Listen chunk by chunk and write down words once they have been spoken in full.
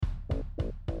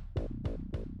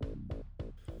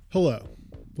Hello,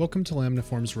 welcome to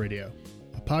Lamniforms Radio,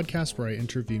 a podcast where I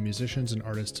interview musicians and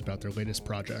artists about their latest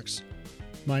projects.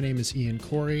 My name is Ian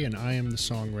Corey, and I am the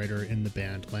songwriter in the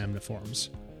band Lamniforms.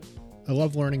 I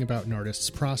love learning about an artist's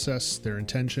process, their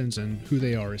intentions, and who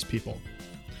they are as people.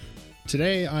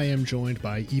 Today, I am joined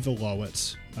by Eva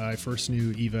Lawitz. I first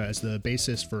knew Eva as the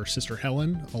bassist for Sister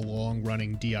Helen, a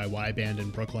long-running DIY band in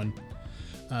Brooklyn,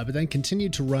 but then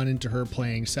continued to run into her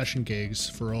playing session gigs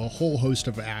for a whole host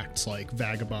of acts like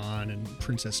Vagabond and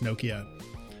Princess Nokia.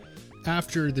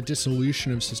 After the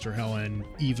dissolution of Sister Helen,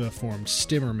 Eva formed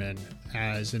Stimmerman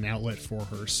as an outlet for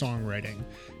her songwriting,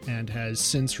 and has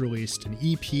since released an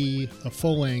EP, a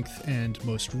full-length, and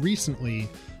most recently,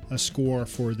 a score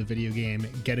for the video game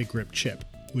Get a Grip Chip,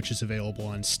 which is available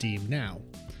on Steam now.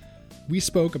 We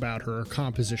spoke about her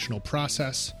compositional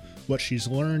process, what she's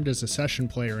learned as a session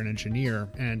player and engineer,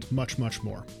 and much, much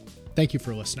more. Thank you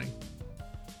for listening.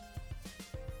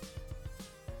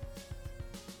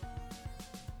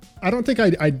 I don't think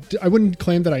I wouldn't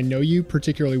claim that I know you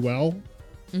particularly well.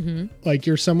 Mm-hmm. Like,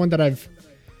 you're someone that I've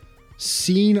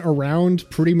seen around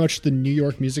pretty much the New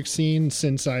York music scene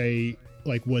since I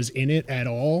was in it at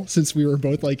all, since we were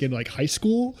both in high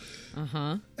school.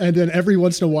 Uh-huh. And then every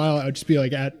once in a while I would just be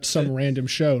at some random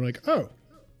show and oh,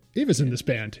 Eva's in this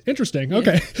band. Interesting.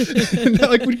 Okay. And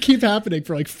that would keep happening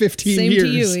for 15 Same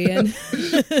years. Same to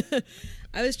you, Ian.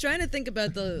 I was trying to think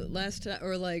about the last time,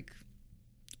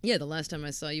 the last time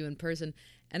I saw you in person,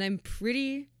 and I'm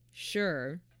pretty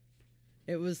sure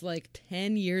it was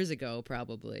 10 years ago,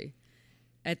 probably,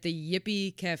 at the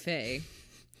Yippee Cafe.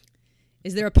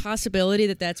 Is there a possibility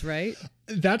that that's right?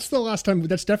 That's the last time.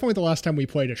 That's definitely the last time we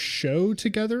played a show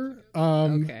together.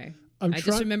 Okay. I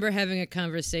just remember having a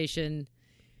conversation.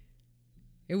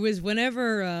 It was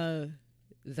whenever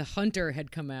The Hunter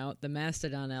had come out, the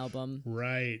Mastodon album.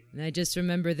 Right. And I just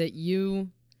remember that you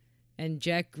and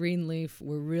Jack Greenleaf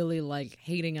were really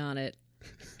hating on it.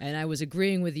 And I was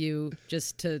agreeing with you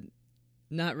just to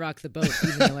not rock the boat,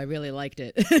 even though I really liked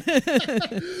it.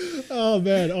 Oh,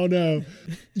 man. Oh, no.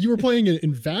 You were playing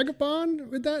in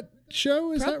Vagabond with that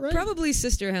show? Is that right? Probably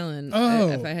Sister Helen,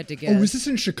 if I had to guess. Oh, was this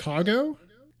in Chicago?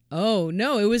 Oh,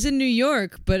 no. It was in New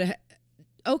York, but...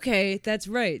 Okay, that's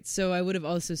right. So I would have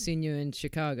also seen you in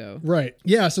Chicago. Right.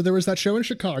 Yeah, so there was that show in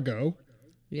Chicago.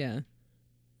 Yeah.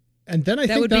 And then I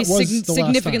think would that be was the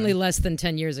significantly last less than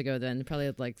 10 years ago then,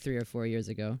 probably 3 or 4 years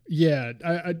ago. Yeah,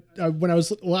 I when I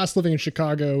was last living in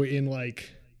Chicago in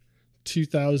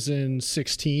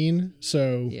 2016,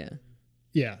 so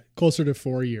yeah, closer to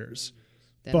 4 years.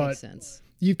 That makes sense.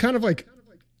 You kind of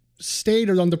stayed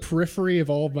on the periphery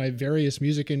of all of my various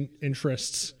music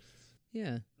interests.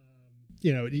 Yeah.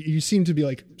 You know, you seem to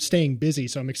be staying busy,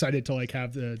 so I'm excited to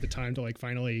have the time to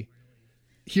finally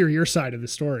hear your side of the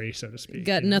story, so to speak.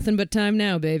 Got nothing but time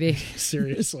now, baby.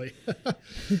 Seriously.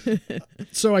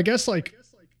 So I guess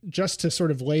just to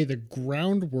sort of lay the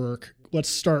groundwork, let's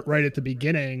start right at the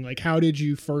beginning. How did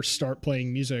you first start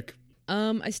playing music?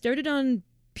 I started on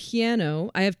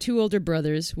piano. I have two older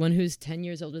brothers, one who's 10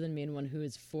 years older than me and one who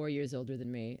is 4 years older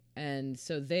than me. And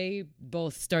so they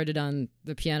both started on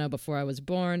the piano before I was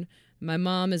born. My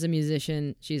mom is a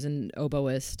musician. She's an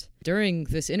oboist. During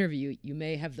this interview, you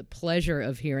may have the pleasure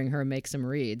of hearing her make some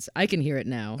reeds. I can hear it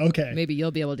now. Okay. Maybe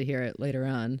you'll be able to hear it later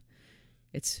on.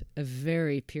 It's a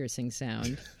very piercing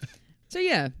sound. So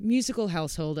yeah, musical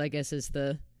household, I guess, is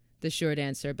the short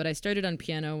answer. But I started on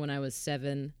piano when I was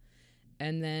 7,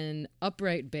 and then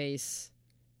upright bass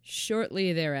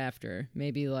shortly thereafter,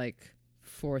 maybe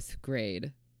 4th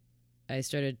grade. I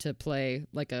started to play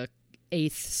a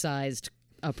 8th-sized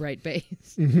upright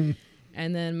bass. Mm-hmm.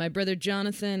 And then my brother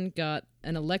Jonathan got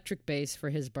an electric bass for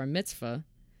his bar mitzvah,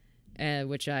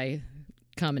 which I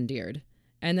commandeered.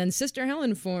 And then Sister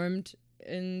Helen formed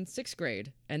in 6th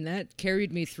grade, and that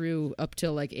carried me through up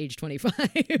till age 25.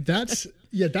 That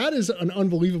is an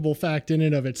unbelievable fact in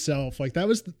and of itself. That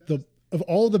was the of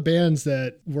all the bands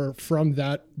that were from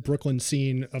that Brooklyn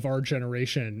scene of our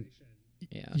generation.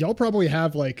 Yeah. Y'all probably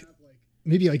have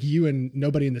maybe you and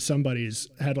Nobody and the Somebodies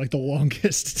had the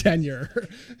longest tenure.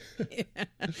 Yeah.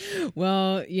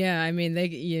 Well, yeah, I mean,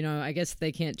 they, I guess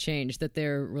they can't change that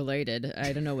they're related.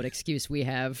 I don't know what excuse we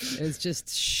have. It's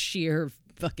just sheer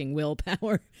fucking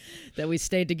willpower that we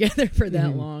stayed together for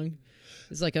that long.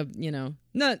 It's I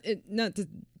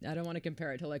don't want to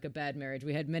compare it to a bad marriage.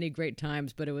 We had many great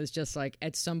times, but it was just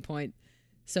at some point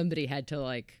somebody had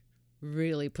to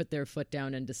really put their foot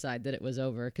down and decide that it was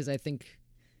over, because I think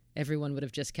everyone would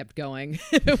have just kept going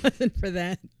if it wasn't for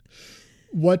that.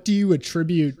 What do you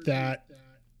attribute that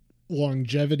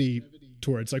longevity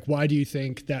towards? Why do you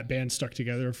think that band stuck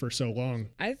together for so long?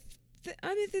 I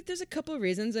There's a couple of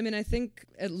reasons. I mean, I think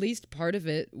at least part of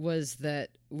it was that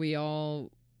we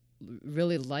all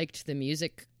really liked the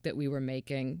music that we were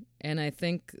making. And I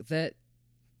think that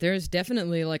there's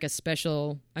definitely like a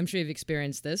special, I'm sure you've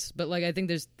experienced this, but like I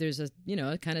think there's a, you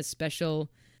know, a kind of special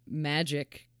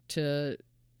magic to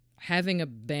having a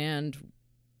band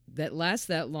that lasts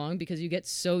that long, because you get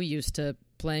so used to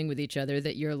playing with each other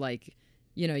that you're like,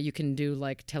 you know, you can do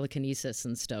like telekinesis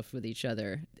and stuff with each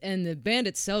other. And the band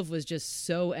itself was just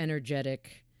so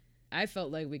energetic. I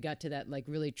felt like we got to that like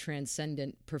really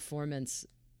transcendent performance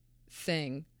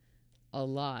thing a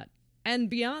lot. And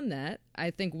beyond that, I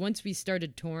think once we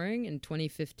started touring in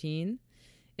 2015,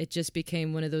 it just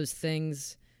became one of those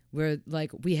things where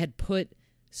like we had put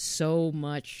so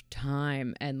much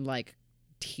time and like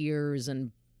tears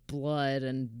and blood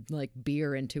and like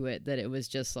beer into it that it was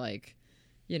just like,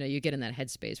 you know, you get in that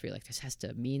headspace where you're like, this has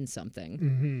to mean something.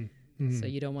 Mm-hmm. Mm-hmm. So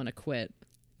you don't want to quit.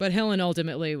 But Helen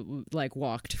ultimately like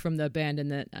walked from the band,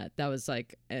 and that was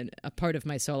like a part of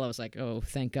my soul. I was like, oh,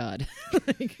 thank God.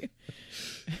 Like,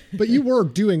 but you were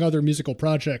doing other musical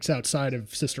projects outside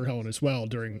of Sister Helen as well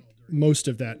during most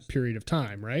of that period of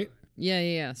time, right?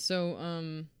 Yeah. So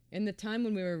in the time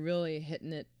when we were really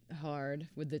hitting it hard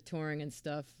with the touring and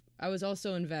stuff, I was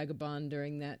also in Vagabond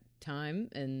during that time,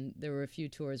 and there were a few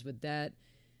tours with that.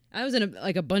 I was in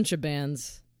a bunch of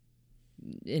bands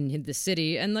in the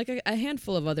city, and like a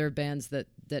handful of other bands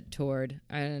that toured.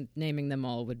 Naming them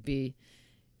all would be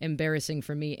embarrassing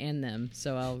for me and them,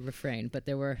 so I'll refrain. But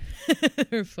they were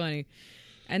funny.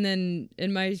 And then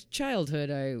in my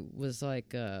childhood, I was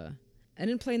like, I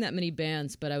didn't play in that many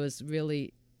bands, but I was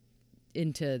really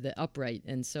into the upright,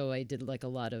 and so I did like a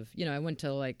lot of, you know, I went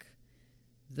to like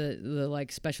the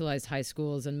like specialized high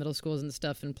schools and middle schools and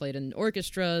stuff, and played in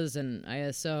orchestras and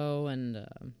ISO and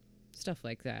stuff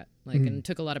like that, like, mm-hmm. and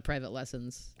took a lot of private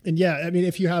lessons. And yeah, I mean,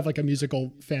 if you have like a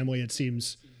musical family, it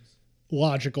seems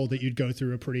logical that you'd go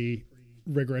through a pretty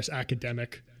rigorous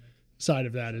academic side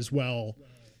of that as well.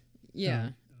 Yeah.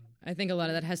 I think a lot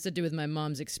of that has to do with my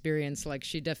mom's experience. Like,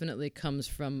 she definitely comes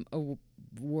from a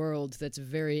world that's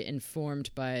very informed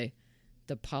by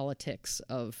the politics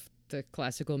of the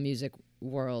classical music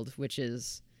world, which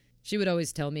is, she would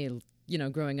always tell me, you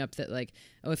know, growing up, that like,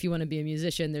 oh, if you want to be a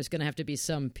musician, there's going to have to be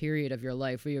some period of your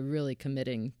life where you're really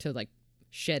committing to like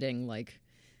shedding like,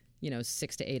 you know,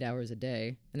 6 to 8 hours a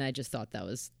day. And I just thought that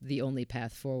was the only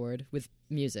path forward with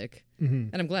music. Mm-hmm.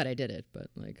 And I'm glad I did it, but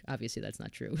like, obviously that's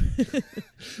not true.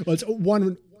 Well, it's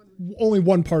only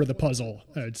one part of the puzzle,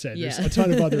 I would say. There's a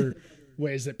ton of other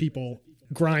ways that people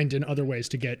grind in other ways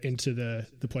to get into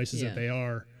the places that they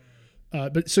are.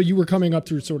 But so you were coming up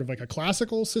through sort of like a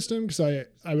classical system, because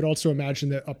I would also imagine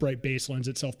that upright bass lends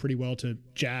itself pretty well to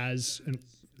jazz and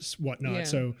whatnot. Yeah.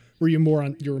 So you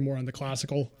were more on the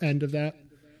classical end of that?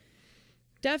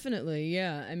 Definitely,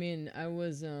 yeah. I mean, I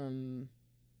was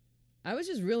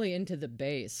just really into the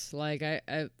bass. Like,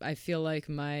 I feel like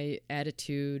my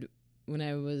attitude when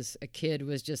I was a kid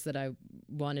was just that I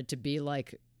wanted to be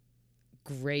like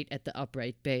great at the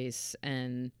upright bass.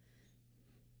 And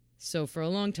so for a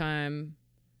long time,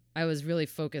 I was really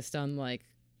focused on like,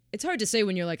 it's hard to say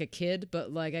when you're like a kid,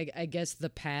 but like I guess the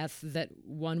path that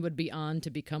one would be on to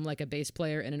become like a bass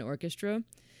player in an orchestra.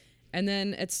 And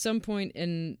then at some point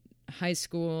in high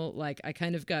school, like I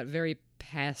kind of got very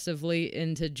passively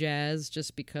into jazz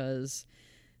just because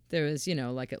there was, you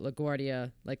know, like at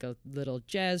LaGuardia, like a little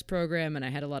jazz program, and I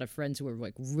had a lot of friends who were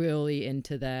like really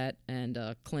into that. And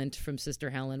Clint from Sister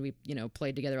Helen, we, you know,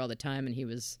 played together all the time, and he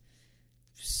was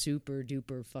super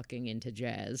duper fucking into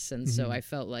jazz. And so I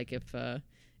felt like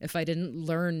if I didn't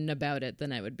learn about it,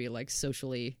 then I would be like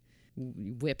socially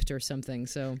whipped or something.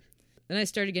 So then I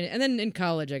started getting, and then in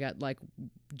college I got like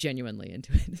genuinely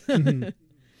into it. Mm-hmm.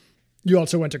 You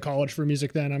also went to college for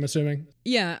music then, I'm assuming?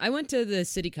 Yeah, I went to the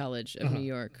City College of New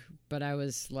York, but I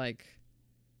was like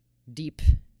deep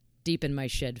in my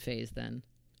shed phase then.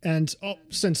 And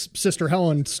since Sister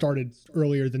Helen started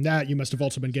earlier than that, you must have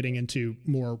also been getting into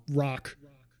more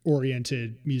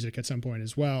rock-oriented music at some point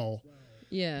as well.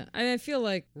 Yeah, I feel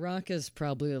like rock is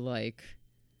probably like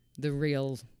the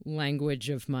real language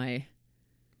of my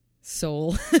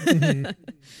soul. Mm-hmm.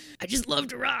 I just love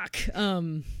to rock.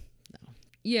 No.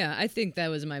 Yeah, I think that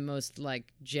was my most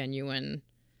like genuine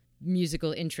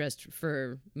musical interest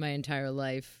for my entire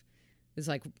life. It's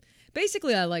like,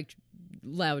 basically I liked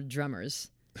loud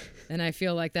drummers. And I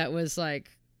feel like that was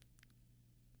like,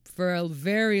 for a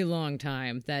very long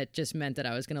time, that just meant that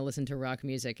I was going to listen to rock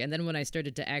music. And then when I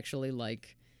started to actually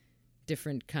like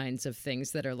different kinds of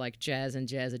things that are like jazz and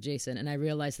jazz adjacent, and I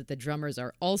realized that the drummers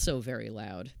are also very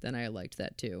loud, then I liked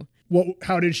that too. Well,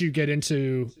 how did you get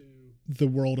into the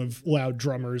world of loud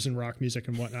drummers and rock music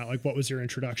and whatnot? Like, what was your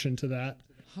introduction to that?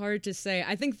 Hard to say.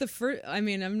 I think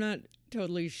I'm not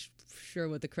totally sure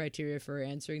what the criteria for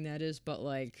answering that is, but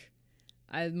like,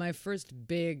 my first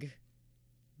big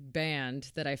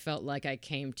band that I felt like I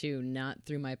came to not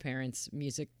through my parents'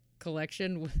 music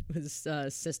collection was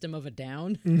System of a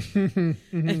Down.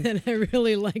 And then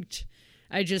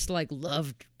I just like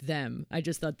loved them. I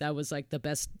just thought that was like the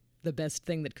best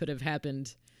thing that could have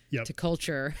happened to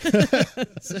culture.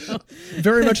 So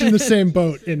very much in the same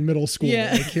boat in middle school.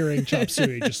 Yeah. Like hearing Chop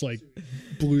Suey just like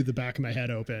blew the back of my head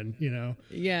open, you know?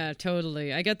 Yeah,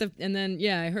 totally. I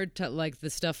heard like the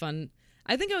stuff on,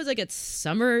 I think I was like at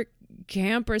summer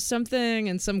camp or something,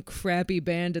 and some crappy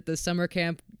band at the summer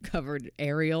camp covered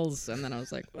Aerials, and then I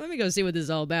was like, let me go see what this is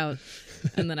all about.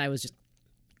 And then I was just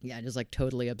like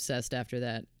totally obsessed after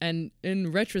that. And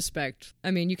in retrospect,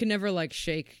 I mean, you can never like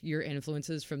shake your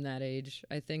influences from that age,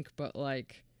 I think, but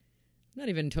like, I'm not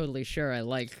even totally sure I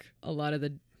like a lot of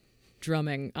the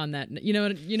drumming on that. You know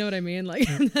what I mean? Like,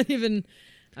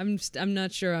 I'm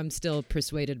not sure I'm still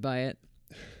persuaded by it.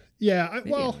 Yeah,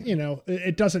 you know,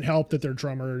 it doesn't help that their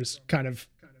drummers kind of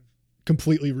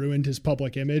completely ruined his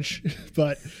public image,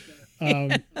 but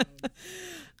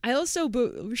I also,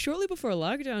 shortly before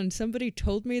lockdown, somebody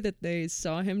told me that they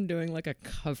saw him doing like a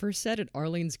cover set at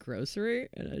Arlene's Grocery,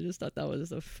 and I just thought that was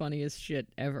the funniest shit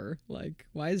ever. Like,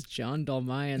 why is John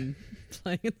Dolmayan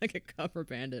playing like a cover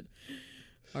band at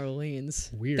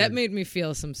Arlene's? Weird. That made me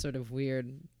feel some sort of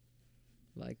weird,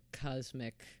 like,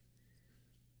 cosmic,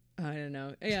 I don't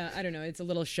know. Yeah, I don't know. It's a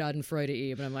little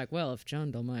schadenfreude, but I'm like, well, if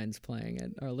John Dolmayan's playing at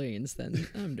Arlene's, then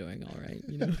I'm doing all right,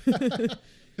 you know?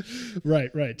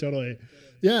 Right, totally.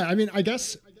 Yeah, I mean, I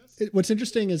guess what's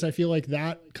interesting is I feel like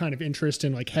that kind of interest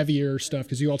in like heavier stuff,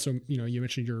 because you also, you know, you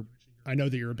mentioned I know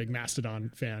that you're a big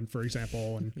Mastodon fan, for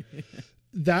example, and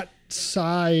that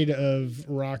side of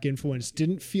rock influence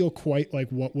didn't feel quite like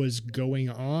what was going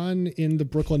on in the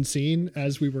Brooklyn scene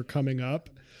as we were coming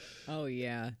up. Oh,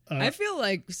 yeah. I feel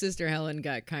like Sister Helen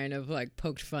got kind of like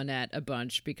poked fun at a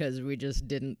bunch because we just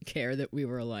didn't care that we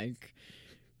were like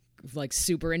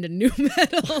super into nu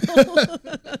metal.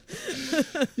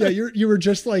 Yeah, you were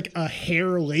just like a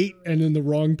hair late and in the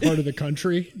wrong part of the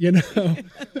country, you know?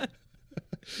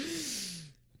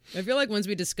 I feel like once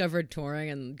we discovered touring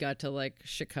and got to like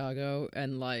Chicago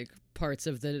and like parts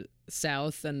of the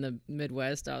South and the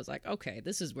Midwest, I was like, okay,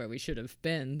 this is where we should have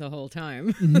been the whole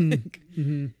time.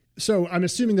 Mm-hmm. So I'm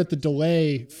assuming that the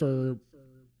delay for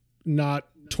not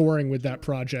touring with that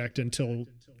project until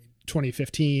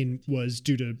 2015 was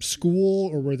due to school,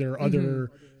 or were there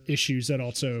other issues that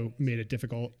also made it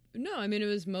difficult? No, I mean, it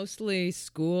was mostly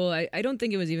school. I don't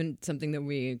think it was even something that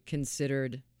we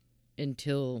considered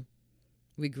until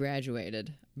we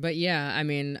graduated. But yeah, I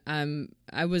mean,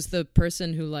 I was the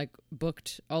person who like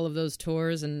booked all of those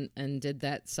tours and did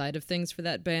that side of things for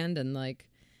that band, and like,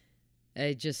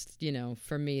 I just, you know,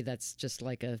 for me, that's just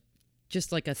like a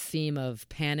theme of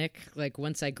panic. Like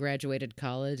once I graduated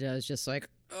college, I was just like,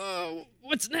 oh,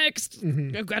 what's next?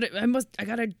 I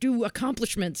gotta do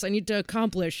accomplishments. I need to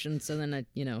accomplish. And so then I,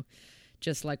 you know,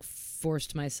 just like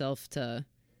forced myself to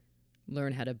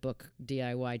learn how to book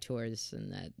DIY tours,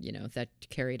 and that, you know, that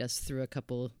carried us through a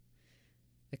couple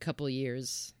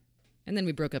years. And then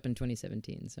we broke up in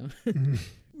 2017. So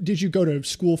Did you go to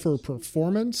school for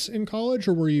performance in college,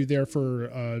 or were you there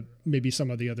for maybe some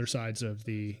of the other sides of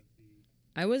the...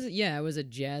 I was a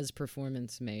jazz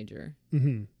performance major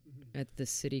at the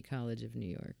City College of New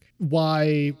York.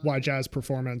 Why jazz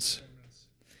performance?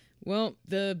 Well,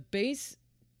 the bass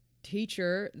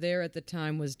teacher there at the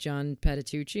time was John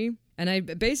Patitucci, and I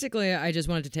just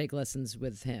wanted to take lessons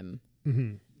with him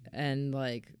and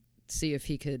like see if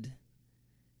he could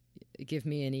give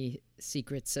me any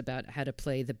secrets about how to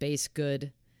play the bass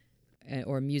good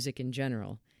or music in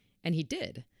general. And he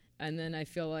did. And then I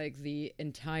feel like the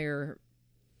entire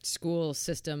school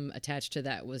system attached to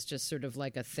that was just sort of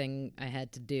like a thing I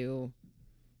had to do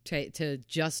to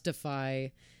justify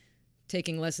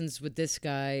taking lessons with this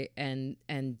guy and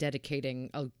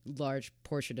dedicating a large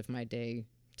portion of my day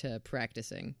to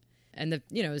practicing. And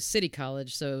it was city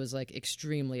college, so it was like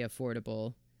extremely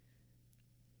affordable.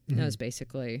 That was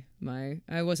basically I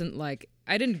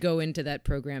didn't go into that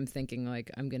program thinking like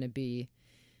I'm going to be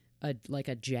a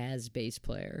jazz bass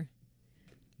player.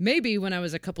 Maybe when I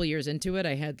was a couple years into it,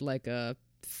 I had like a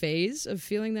phase of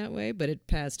feeling that way, but it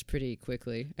passed pretty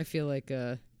quickly. I feel like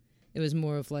it was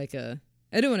more of like I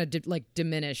don't want to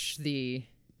diminish the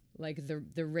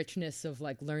richness of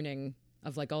like learning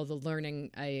of like all the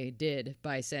learning I did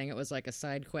by saying it was like a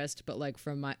side quest, but like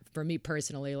for me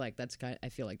personally, like I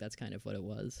feel like that's kind of what it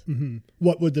was. Mm-hmm.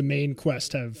 What would the main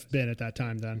quest have been at that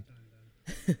time then?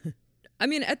 I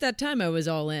mean, at that time I was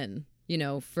all in,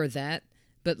 for that,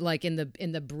 but like in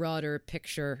the broader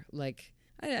picture, like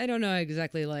I don't know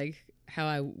exactly like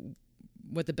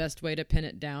what the best way to pin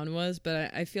it down was,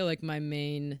 but I feel like my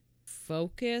main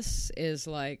focus is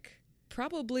like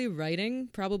probably writing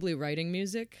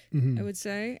music, mm-hmm. I would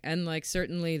say. And like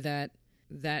certainly that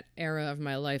era of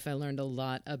my life, I learned a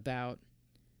lot about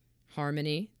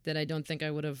harmony that I don't think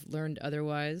I would have learned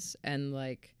otherwise. And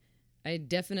like, I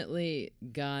definitely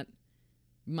got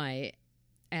my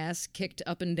ass kicked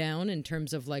up and down in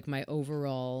terms of like my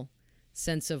overall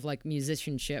sense of like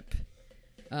musicianship,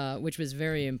 which was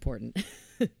very important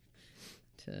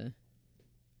to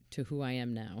who I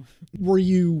am now. Were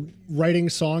you writing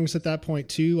songs at that point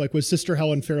too? Like, was Sister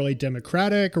Helen fairly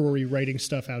democratic, or were you writing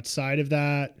stuff outside of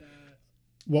that?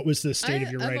 What was the state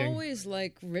of your writing? I've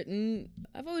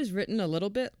always written a little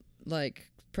bit,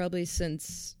 like probably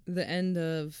since the end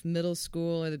of middle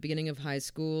school or the beginning of high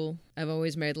school. I've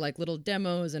always made like little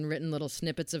demos and written little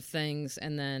snippets of things,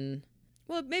 and then,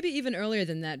 well, maybe even earlier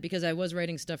than that, because I was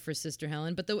writing stuff for Sister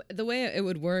Helen. But the way it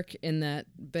would work in that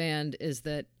band is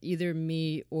that either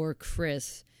me or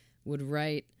Chris would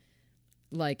write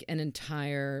like an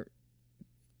entire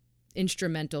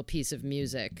instrumental piece of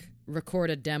music, record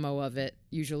a demo of it,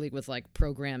 usually with like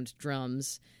programmed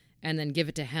drums, and then give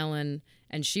it to Helen.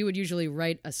 And she would usually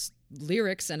write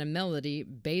lyrics and a melody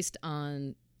based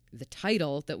on the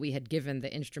title that we had given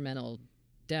the instrumental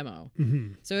demo.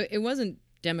 Mm-hmm. So it wasn't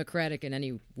democratic in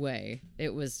any way.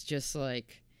 It was just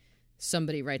like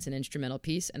somebody writes an instrumental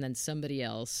piece and then somebody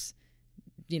else,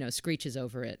 screeches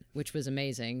over it, which was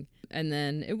amazing. And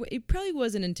then it probably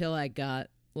wasn't until I got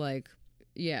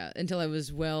until I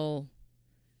was well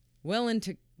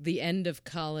into the end of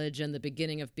college and the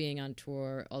beginning of being on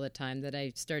tour all the time that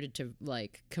I started to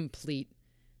like complete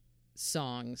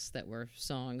songs that were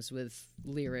songs with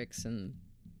lyrics and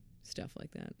stuff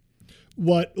like that.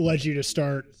 What led you to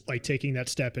start like taking that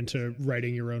step into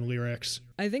writing your own lyrics?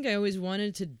 I think I always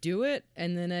wanted to do it,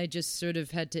 and then I just sort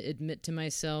of had to admit to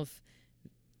myself,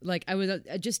 like I was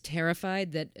just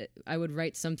terrified that I would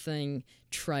write something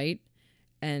trite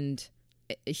and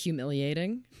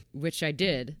humiliating, which I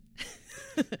did.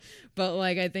 But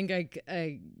like I think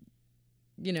I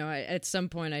at some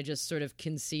point I just sort of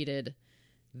conceded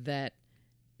that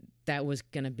was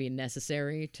going to be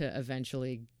necessary to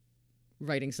eventually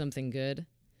writing something good.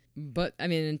 But I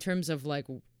mean, in terms of like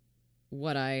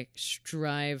what I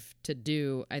strive to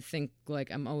do, I think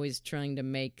like I'm always trying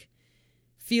to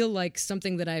feel like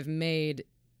something that I've made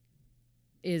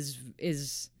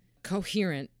is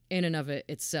coherent in and of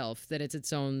itself, that it's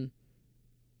its own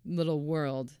little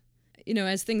world.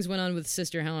 As things went on with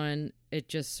Sister Helen, it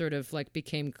just sort of like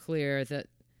became clear that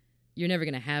you're never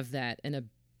going to have that in a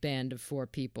band of 4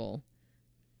 people.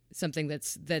 Something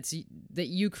that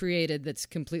you created that's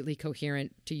completely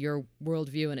coherent to your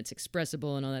worldview and it's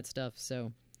expressible and all that stuff.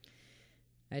 So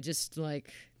I just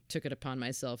like took it upon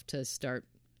myself to start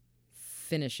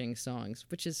finishing songs,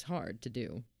 which is hard to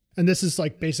do. And this is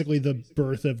like basically the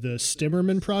birth of the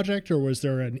Stimmerman project, or was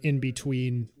there an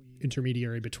in-between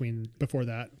intermediary before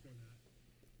that?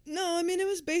 No, I mean, it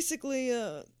was basically,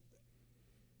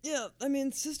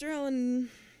 Sister Helen,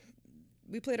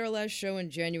 we played our last show in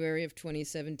January of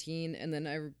 2017, and then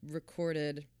I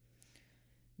recorded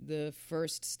the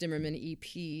first Stimmerman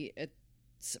EP at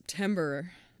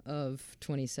September of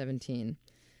 2017.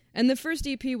 And the first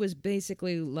EP was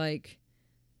basically like,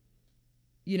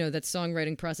 that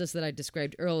songwriting process that I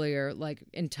described earlier, like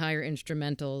entire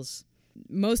instrumentals.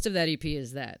 Most of that EP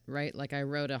is that, right? Like I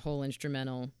wrote a whole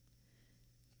instrumental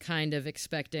kind of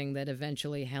expecting that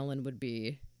eventually Helen would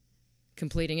be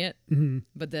completing it. Mm-hmm.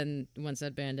 But then once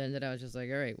that band ended, I was just like,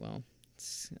 all right, well,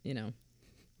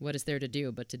 what is there to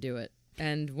do but to do it?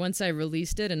 And once I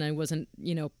released it and I wasn't,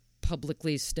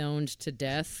 publicly stoned to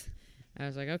death, I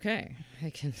was like, okay, I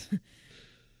can...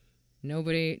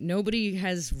 Nobody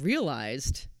has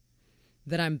realized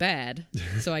that I'm bad,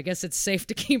 so I guess it's safe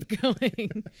to keep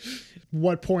going.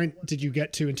 What point did you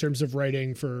get to in terms of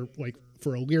writing for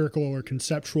a lyrical or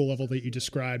conceptual level that you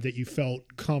described that you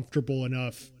felt comfortable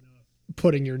enough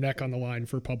putting your neck on the line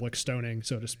for public stoning,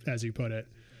 as you put it?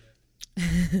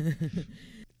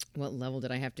 What level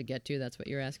did I have to get to? That's what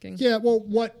you're asking? Yeah, well,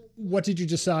 what did you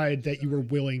decide that you were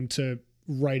willing to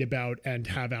write about and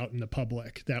have out in the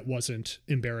public that wasn't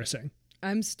embarrassing?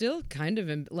 I'm still kind of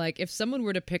if someone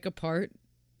were to pick apart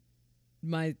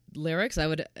my lyrics, I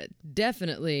would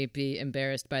definitely be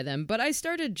embarrassed by them. But I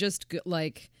started just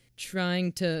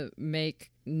trying to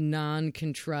make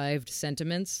non-contrived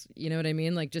sentiments. You know what I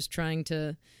mean? Like just trying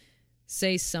to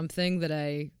say something that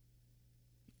I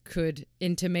could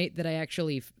intimate that I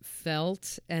actually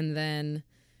felt, and then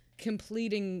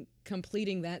completing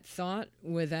that thought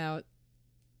without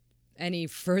any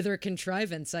further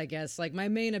contrivance, I guess. Like my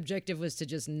main objective was to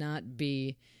just not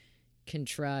be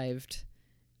contrived,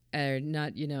 or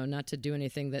not to do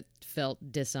anything that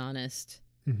felt dishonest.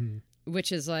 Mm-hmm.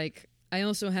 Which is like, I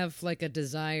also have like a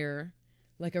desire,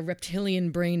 like a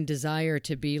reptilian brain desire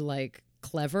to be like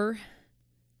clever,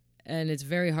 and it's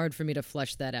very hard for me to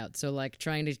flesh that out. So like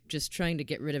trying to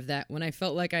get rid of that when I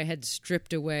felt like I had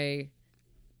stripped away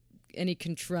any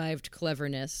contrived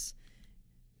cleverness.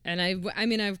 And I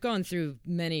mean, I've gone through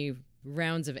many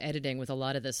rounds of editing with a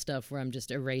lot of this stuff where I'm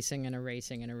just erasing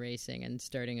and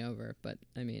starting over. But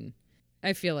I mean,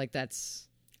 I feel like that's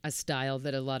a style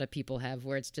that a lot of people have,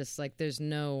 where it's just like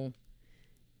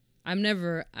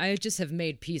I just have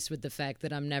made peace with the fact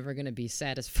that I'm never going to be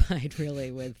satisfied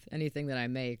really with anything that I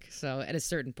make. So at a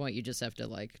certain point, you just have to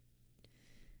like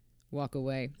walk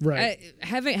away. Right.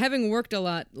 Having worked a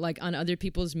lot like on other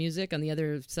people's music on the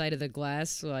other side of the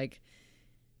glass, like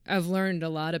I've learned a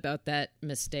lot about that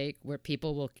mistake where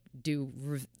people will do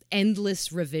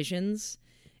endless revisions,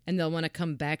 and they'll want to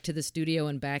come back to the studio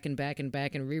and back and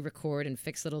re-record and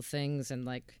fix little things. And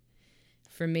like,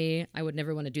 for me, I would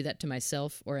never want to do that to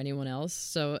myself or anyone else.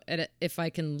 So if I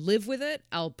can live with it,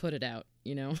 I'll put it out,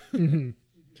 you know? Mm-hmm.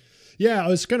 Yeah, I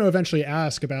was going to eventually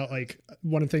ask about like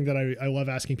one thing that I love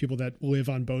asking people that live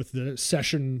on both the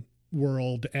session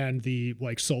world and the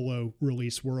like solo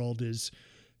release world is,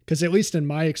 because at least in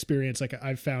my experience, like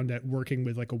I've found that working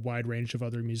with like a wide range of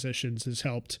other musicians has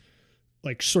helped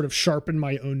like sort of sharpen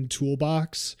my own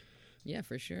toolbox. Yeah,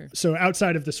 for sure. So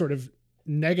outside of the sort of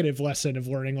negative lesson of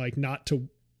learning like not to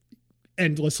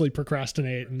endlessly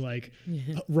procrastinate and like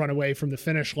run away from the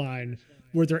finish line,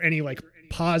 were there any like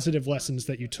positive lessons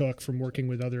that you took from working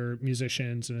with other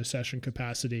musicians in a session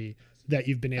capacity that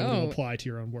you've been able to apply to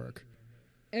your own work?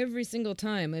 Every single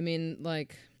time. I mean,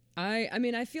 like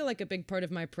I feel like a big part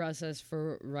of my process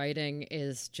for writing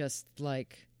is just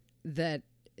like that,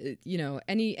 you know,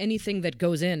 anything that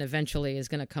goes in eventually is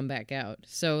going to come back out.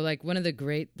 So like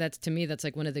that's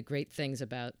like one of the great things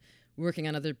about working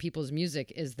on other people's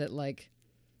music is that like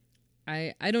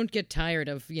I don't get tired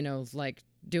of, you know, like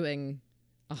doing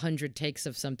 100 takes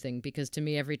of something, because to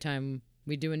me every time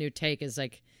we do a new take is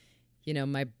like, you know,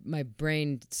 my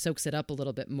brain soaks it up a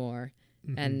little bit more.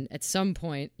 Mm-hmm. And at some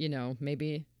point, you know,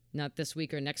 maybe not this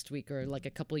week or next week or like a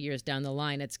couple of years down the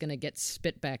line, it's going to get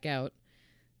spit back out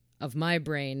of my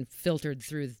brain, filtered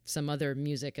through some other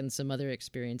music and some other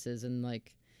experiences. And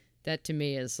like that to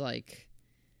me is like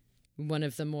one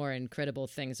of the more incredible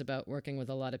things about working with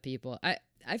a lot of people.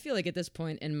 I feel like at this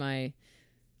point in my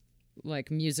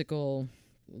like musical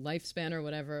lifespan or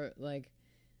whatever, like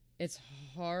it's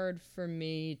hard for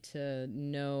me to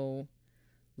know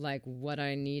like what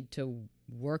I need to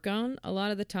work on a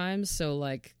lot of the times. So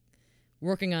like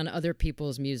working on other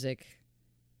people's music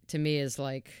to me is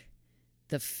like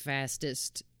the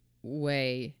fastest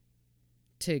way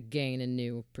to gain a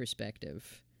new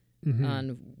perspective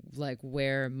on like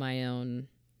where my own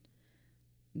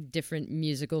different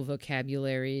musical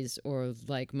vocabularies or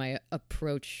like my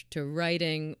approach to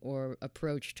writing or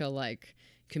approach to like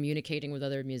communicating with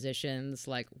other musicians,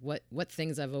 like what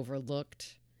things I've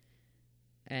overlooked.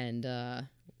 And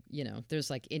you know,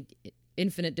 there's like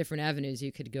infinite different avenues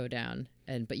you could go down,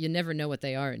 but you never know what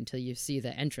they are until you see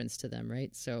the entrance to them,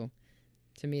 right? So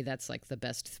to me, that's like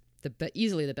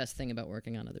easily the best thing about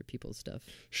working on other people's stuff.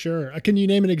 Sure. Can you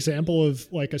name an example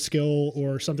of like a skill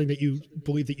or something that you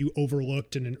believe that you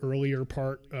overlooked in an earlier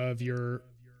part of your,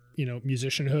 you know,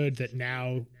 musicianhood that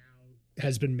now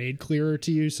has been made clearer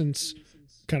to you since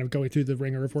kind of going through the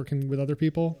ringer of working with other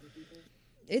people?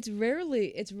 It's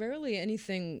rarely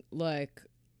anything like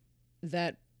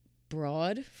that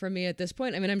broad for me at this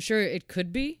point. I mean, I'm sure it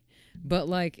could be, but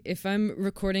like if I'm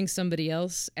recording somebody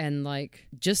else and like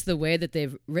just the way that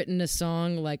they've written a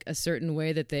song, like a certain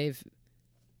way that they've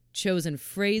chosen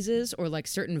phrases or like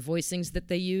certain voicings that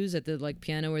they use at the like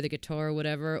piano or the guitar or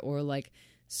whatever, or like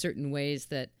certain ways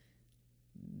that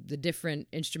the different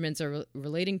instruments are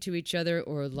relating to each other,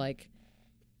 or like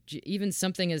even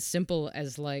something as simple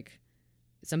as like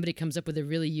somebody comes up with a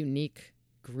really unique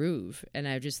groove, and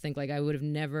I just think like I would have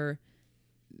never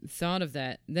thought of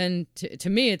that. Then to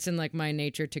me, it's in like my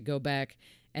nature to go back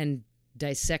and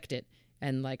dissect it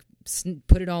and like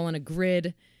put it all on a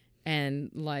grid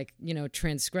and like, you know,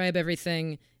 transcribe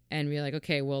everything and be like,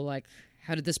 okay, well, like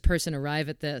how did this person arrive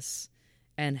at this,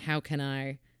 and how can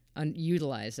I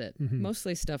utilize it. Mm-hmm.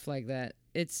 Mostly stuff like that.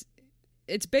 It's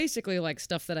basically like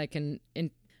stuff that I can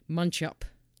munch up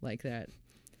like that.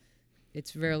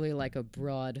 It's rarely like a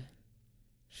broad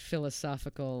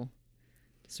philosophical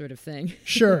sort of thing.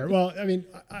 Sure. Well, I mean,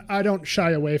 I don't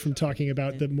shy away from talking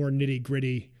about the more nitty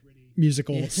gritty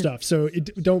musical stuff. So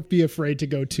don't be afraid to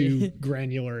go too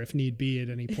granular if need be at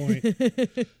any point.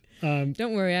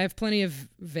 Don't worry. I have plenty of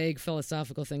vague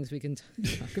philosophical things we can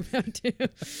talk about too.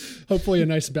 Hopefully a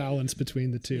nice balance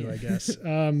between the two, I guess.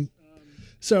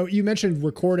 So you mentioned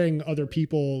recording other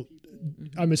people.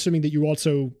 I'm assuming that you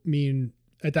also mean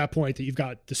at that point that you've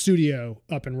got the studio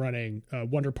up and running,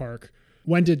 Wonder Park.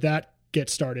 When did that get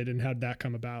started and how did that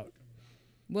come about?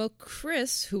 Well,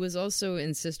 Chris, who was also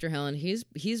in Sister Helen,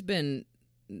 he's been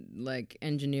like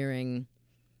engineering,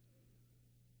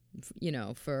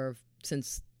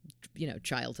 since,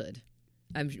 childhood.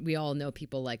 We all know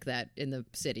people like that in the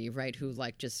city, right? Who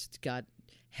like just got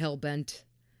hell-bent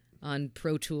on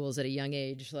Pro Tools at a young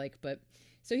age.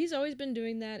 So he's always been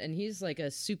doing that, and he's like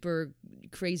a super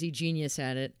crazy genius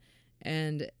at it.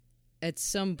 And at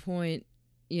some point,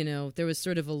 there was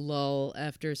sort of a lull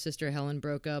after Sister Helen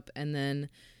broke up, and then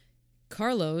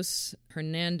Carlos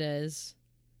Hernandez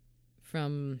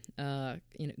from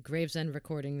Gravesend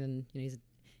Recording, and he's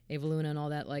Ava Luna and all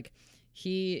that.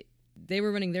 They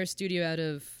were running their studio out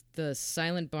of the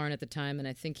Silent Barn at the time, and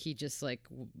I think he just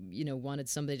wanted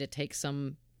somebody to take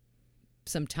some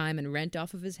time and rent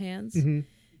off of his hands. Mm-hmm.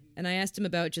 And I asked him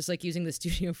about just using the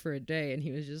studio for a day, and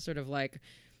he was just sort of like,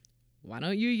 why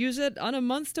don't you use it on a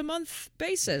month-to-month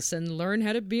basis and learn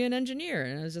how to be an engineer?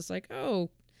 And I was just like, oh,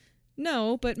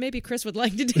 no, but maybe Chris would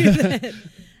like to do that.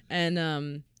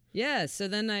 And so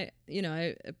then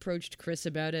I approached Chris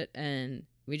about it, and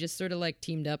we just sort of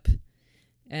teamed up.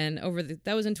 And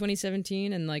that was in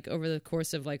 2017, and over the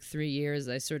course of 3 years,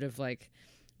 I sort of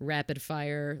rapid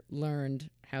fire learned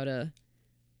how to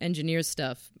engineer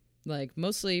stuff.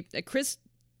 Mostly, Chris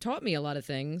taught me a lot of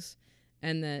things,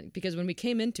 and then because when we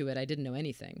came into it, I didn't know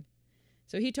anything.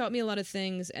 So he taught me a lot of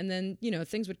things, and then,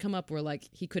 things would come up where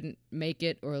he couldn't make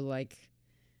it, or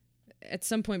at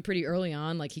some point pretty early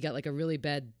on, he got a really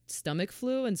bad stomach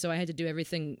flu, and so I had to do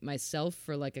everything myself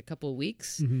for a couple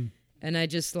weeks. Mm-hmm. And I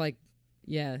just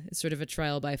it's sort of a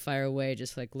trial by fire way,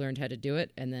 just learned how to do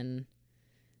it, and then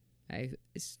I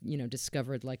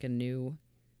discovered a new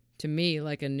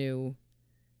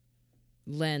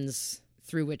lens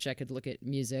through which I could look at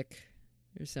music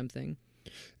or something.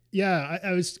 Yeah,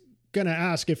 I was going to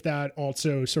ask if that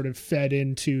also sort of fed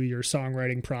into your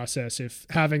songwriting process, if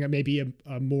having maybe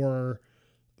a more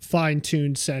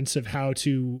fine-tuned sense of how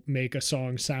to make a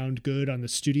song sound good on the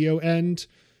studio end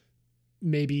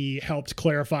maybe helped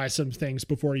clarify some things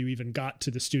before you even got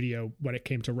to the studio when it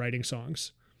came to writing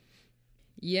songs.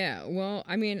 Yeah, well,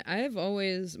 I mean,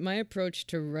 my approach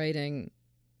to writing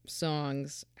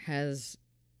songs has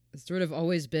sort of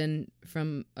always been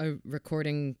from a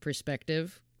recording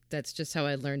perspective. That's just how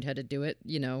I learned how to do it,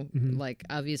 Mm-hmm.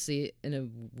 Obviously in a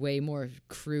way more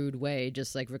crude way,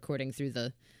 just recording through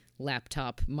the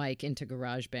laptop mic into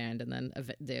GarageBand, and then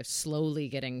they're slowly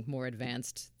getting more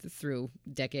advanced through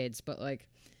decades. But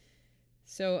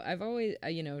so I've always,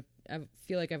 I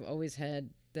feel like I've always had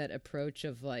that approach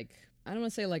of I don't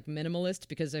want to say minimalist,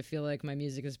 because I feel like my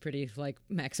music is pretty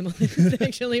maximalist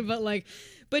actually,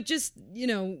 but just,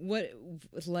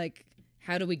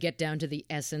 how do we get down to the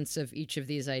essence of each of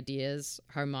these ideas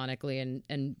harmonically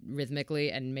and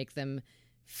rhythmically and make them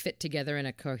fit together in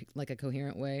a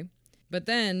coherent way. But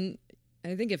then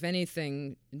I think if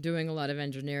anything, doing a lot of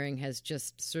engineering has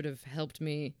just sort of helped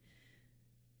me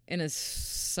in a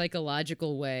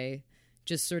psychological way,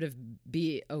 just sort of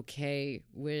be okay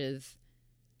with.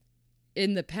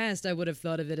 In the past, I would have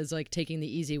thought of it as taking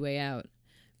the easy way out.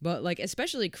 But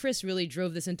especially Chris really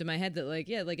drove this into my head that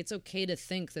it's okay to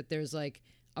think that there's a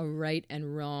right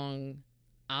and wrong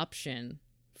option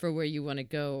for where you want to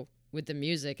go with the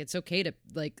music. It's okay to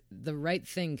the right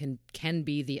thing can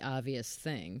be the obvious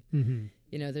thing. Mm-hmm.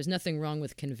 There's nothing wrong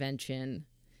with convention.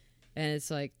 And it's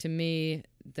to me,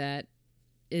 that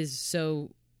is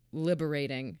so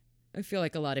liberating. I feel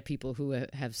like a lot of people who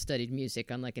have studied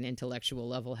music on an intellectual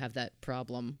level have that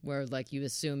problem where you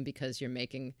assume because you're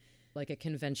making a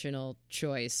conventional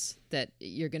choice that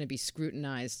you're going to be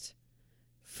scrutinized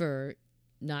for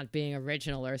not being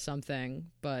original or something.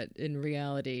 But in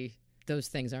reality, those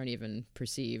things aren't even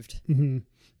perceived. Mm-hmm.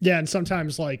 Yeah. And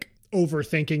sometimes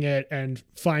overthinking it and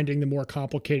finding the more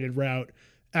complicated route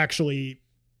actually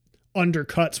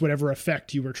undercuts whatever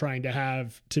effect you were trying to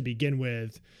have to begin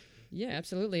with. Yeah,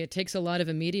 absolutely. It takes a lot of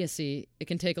immediacy. It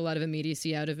can take a lot of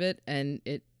immediacy out of it. And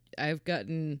I've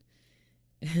gotten,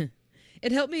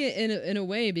 it helped me in a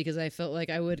way because I felt like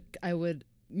I would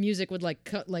music would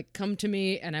come to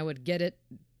me and I would get it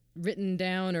written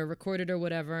down or recorded or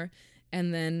whatever,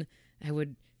 and then I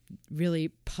would really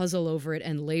puzzle over it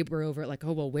and labor over it, like,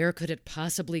 oh well, where could it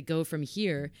possibly go from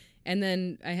here? And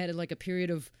then I had like a period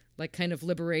of like kind of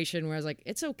liberation where I was like,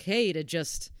 it's okay to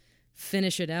just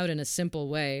finish it out in a simple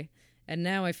way. And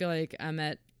now I feel like I'm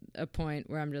at a point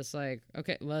where I'm just like,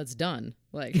 okay, well, it's done.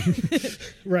 Like,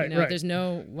 right. There's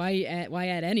no why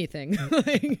add anything.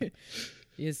 Like,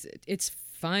 it's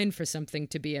fine for something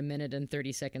to be 1 minute and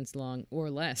 30 seconds long or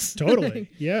less. Totally.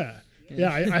 Yeah.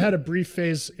 I had a brief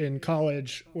phase in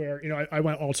college where, I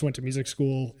also went to music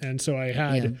school. And so I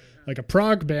had like a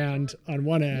prog band on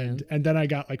one end, and then I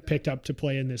got like picked up to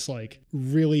play in this like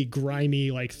really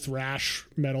grimy, like thrash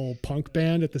metal punk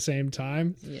band at the same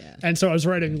time. Yeah. And so I was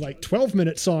writing like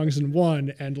 12-minute songs in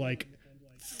one and like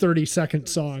 30-second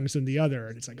songs in the other.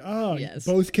 And it's like,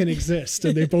 both can exist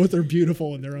and they both are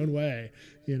beautiful in their own way,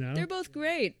 They're both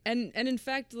great. And in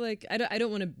fact, like, I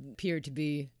don't want to appear to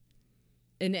be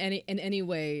in any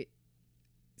way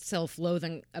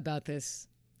self-loathing about this.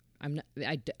 I'm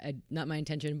not my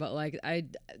intention, but like I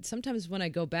sometimes when I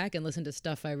go back and listen to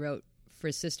stuff I wrote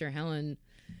for Sister Helen,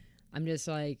 I'm just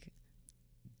like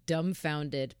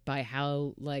dumbfounded by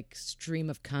how like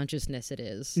stream of consciousness it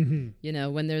is.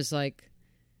 Mm-hmm. When there's like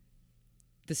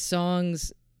the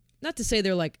songs, not to say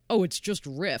they're like, oh, it's just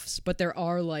riffs, but there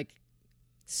are like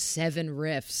 7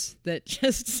 riffs that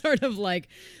just sort of like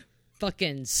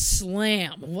fucking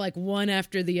slam like one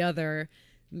after the other,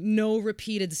 no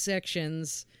repeated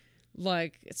sections.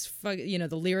 Like it's the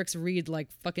lyrics read like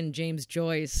fucking James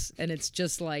Joyce, and it's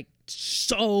just like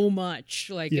so much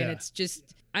like, and it's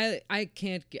just I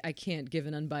can't give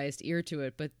an unbiased ear to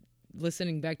it, but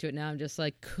listening back to it now, I'm just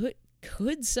like,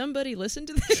 could somebody listen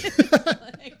to this?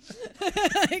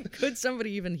 like, could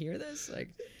somebody even hear this? Like,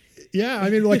 yeah, I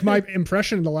mean, like my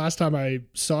impression the last time I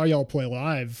saw y'all play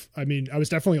live, I mean, I was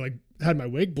definitely like had my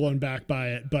wig blown back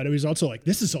by it, but it was also like,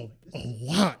 this is a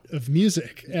lot of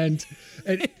music. And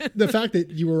the fact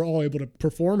that you were all able to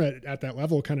perform it at that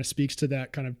level kind of speaks to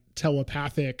that kind of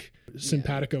telepathic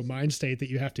simpatico mind state that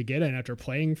you have to get in after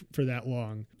playing for that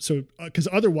long. So, because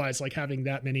otherwise, like having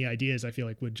that many ideas, I feel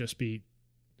like would just be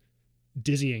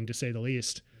dizzying to say the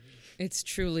least.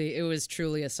 It was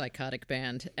truly a psychotic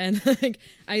band. And like,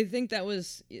 I think that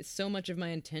was so much of my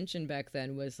intention back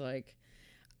then was like,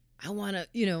 I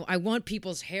want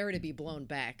people's hair to be blown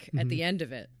back at the end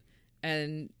of it.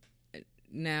 And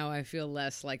now I feel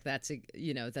less like that's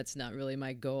not really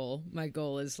my goal. My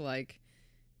goal is like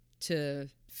to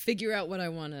figure out what I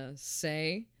want to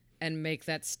say and make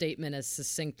that statement as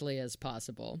succinctly as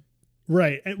possible.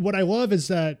 Right. And what I love is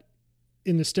that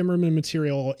in the Stimmerman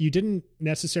material, you didn't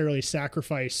necessarily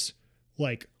sacrifice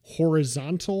like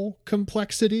horizontal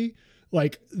complexity.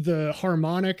 Like the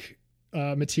harmonic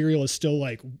material is still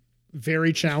like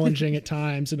very challenging at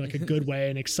times in like a good way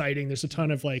and exciting. There's a ton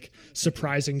of like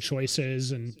surprising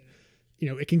choices and,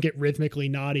 it can get rhythmically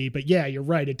naughty, but yeah, you're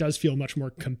right. It does feel much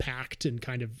more compact and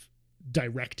kind of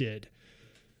directed.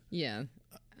 Yeah.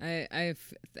 I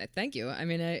thank you. I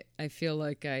mean, I feel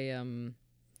like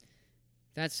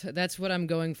that's what I'm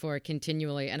going for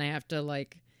continually. And I have to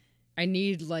I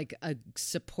need like a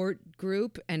support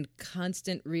group and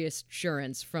constant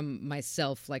reassurance from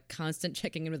myself, like constant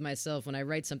checking in with myself when I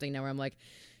write something now where I'm like,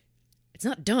 it's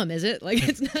not dumb, is it? Like,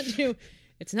 it's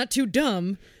not too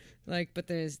dumb. Like, but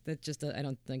I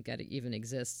don't think that it even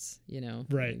exists,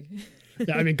 Right.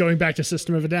 Yeah, I mean, going back to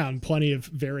System of a Down, plenty of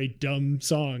very dumb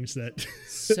songs that.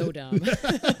 So dumb.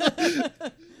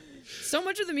 So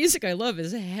much of the music I love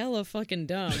is hella fucking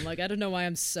dumb. Like, I don't know why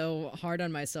I'm so hard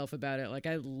on myself about it. Like,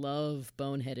 I love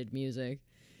boneheaded music.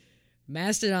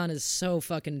 Mastodon is so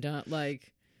fucking dumb.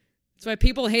 Like, that's why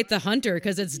people hate The Hunter,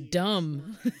 because it's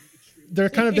dumb.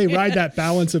 They ride that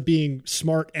balance of being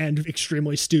smart and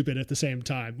extremely stupid at the same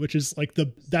time, which is like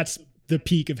that's the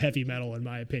peak of heavy metal, in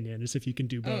my opinion, is if you can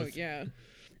do both. Oh, yeah.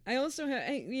 I also have,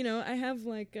 I have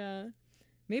like,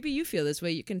 maybe you feel this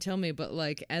way, you can tell me, but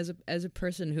like as a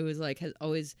person who is like I've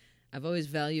always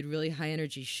valued really high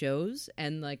energy shows,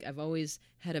 and like I've always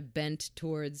had a bent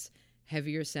towards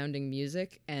heavier sounding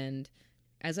music, and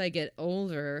as I get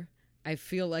older, I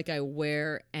feel like I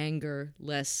wear anger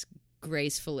less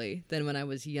gracefully than when I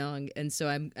was young, and so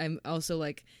I'm also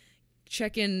like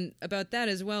checking about that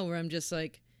as well, where I'm just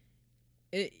like,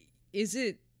 is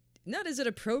it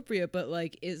appropriate, but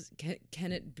like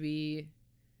can it be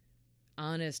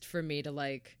honest for me to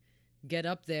like get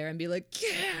up there and be like,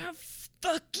 yeah,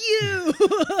 fuck you. You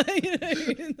know what I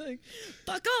mean? Like,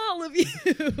 fuck all of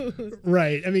you.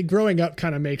 Right. I mean, growing up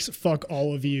kind of makes fuck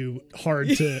all of you hard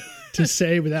to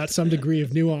say without some degree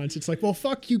of nuance. It's like, well,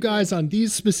 fuck you guys on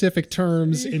these specific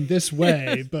terms in this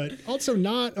way, but also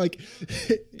not like,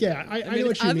 yeah, I know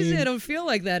what you obviously mean. I don't feel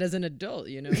like that as an adult,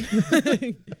 you know?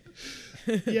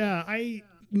 Yeah.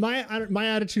 My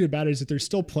attitude about it is that there's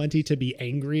still plenty to be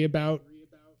angry about.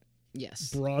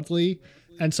 Yes. Broadly.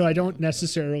 And so I don't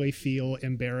necessarily feel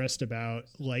embarrassed about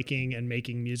liking and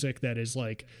making music that is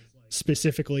like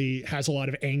specifically has a lot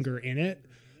of anger in it.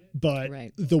 But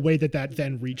Right. the way that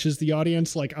then reaches the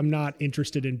audience, like I'm not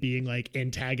interested in being like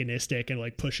antagonistic and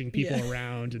like pushing people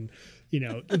around and, you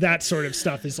know, that sort of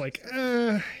stuff is like,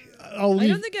 I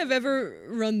don't think I've ever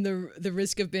run the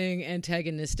risk of being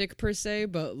antagonistic per se,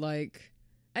 but like,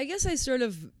 I guess I sort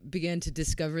of began to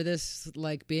discover this,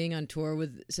 like being on tour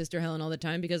with Sister Helen all the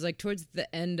time, because like towards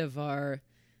the end of our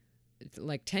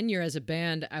like tenure as a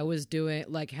band, I was doing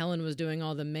like Helen was doing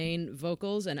all the main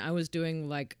vocals and I was doing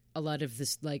like a lot of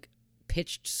this like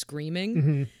pitched screaming.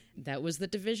 Mm-hmm. That was the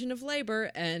division of labor.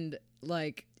 And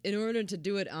like, in order to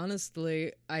do it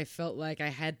honestly, I felt like I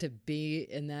had to be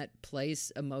in that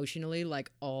place emotionally,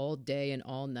 like all day and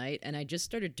all night. And I just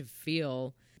started to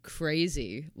feel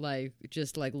crazy, like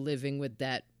just like living with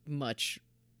that much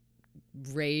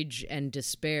rage and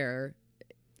despair,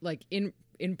 like in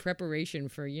preparation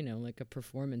for, you know, like a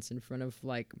performance in front of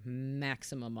like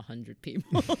maximum 100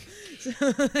 people.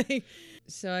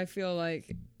 So I feel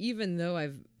like even though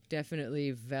I've definitely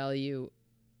value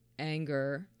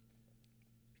anger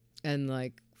and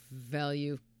like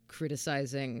value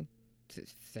criticizing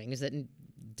things that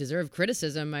deserve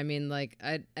criticism, I mean, like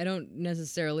I don't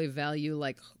necessarily value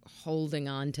like holding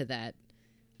on to that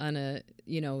on a,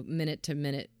 you know, minute to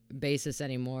minute basis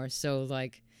anymore. So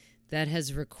like that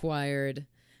has required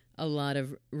a lot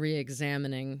of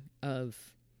re-examining of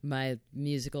my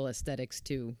musical aesthetics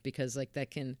too, because like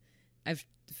I've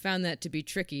found that to be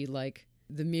tricky. Like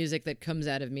the music that comes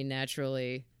out of me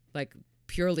naturally, like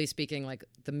purely speaking, like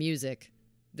the music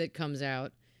that comes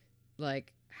out,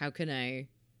 like how can I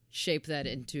shape that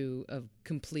into a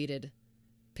completed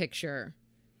picture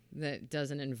that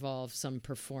doesn't involve some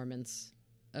performance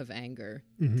of anger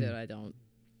that I don't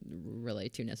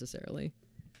relate to necessarily.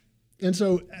 And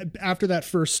so after that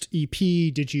first EP,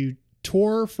 did you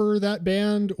tour for that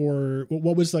band, or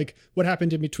what was like, what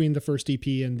happened in between the first EP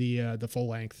and the full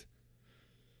length?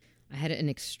 I had an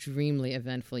extremely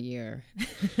eventful year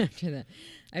after that.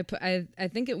 I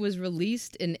think it was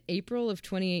released in April of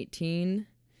 2018.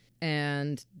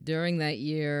 And during that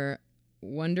year,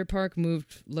 Wonder Park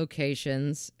moved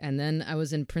locations, and then I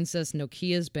was in Princess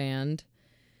Nokia's band,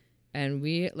 and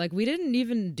we didn't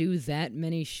even do that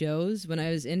many shows when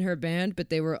I was in her band, but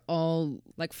they were all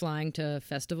like flying to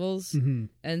festivals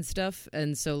and stuff,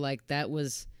 and so like that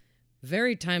was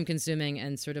very time consuming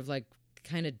and sort of like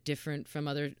kind of different from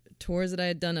other tours that I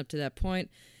had done up to that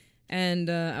point. And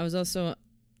I was also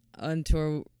on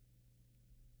tour.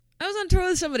 I was on tour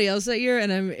with somebody else that year,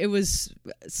 and it was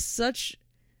such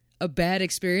a bad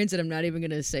experience that I'm not even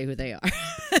going to say who they are.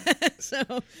 So,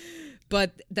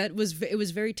 but it was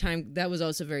that was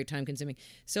also very time consuming.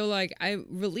 So like I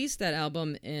released that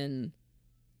album in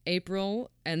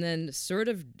April and then sort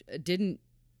of didn't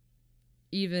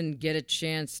even get a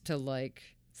chance to like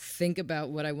think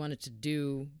about what I wanted to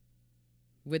do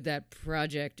with that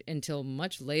project until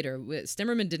much later.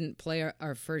 Stemmerman didn't play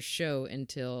our first show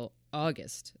until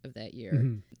August of that year.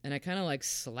 And I kind of like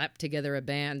slapped together a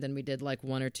band, and we did like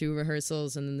 1 or 2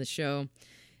 rehearsals and then the show.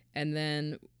 And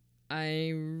then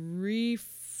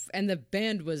and the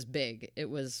band was big. It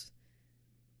was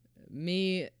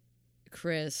me,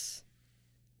 Chris,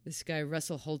 this guy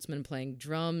Russell Holtzman playing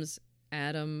drums,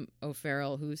 Adam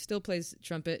O'Farrell, who still plays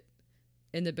trumpet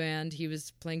in the band. He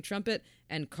was playing trumpet,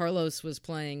 and Carlos was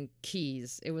playing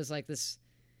keys. It was like this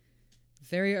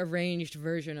very arranged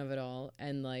version of it all.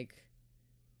 And like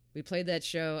we played that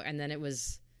show, and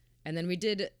then we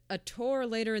did a tour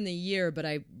later in the year, but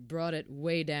I brought it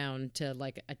way down to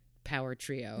like a power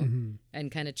trio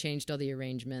and kind of changed all the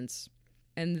arrangements.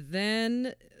 And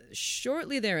then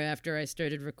shortly thereafter, I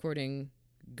started recording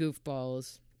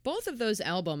Goofballs. Both of those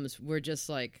albums were just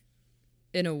like,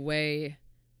 in a way,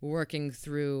 working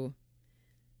through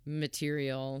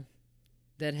material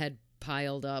that had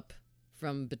piled up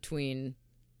from between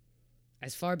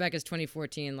as far back as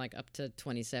 2014, like up to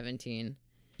 2017,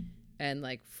 and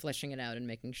like fleshing it out and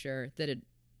making sure that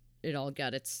it all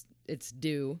got its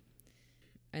due.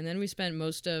 And then we spent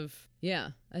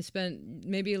I spent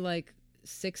maybe like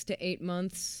 6 to 8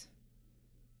 months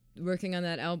working on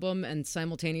that album and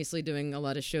simultaneously doing a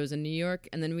lot of shows in New York.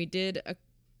 And then we did a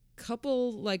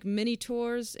couple like mini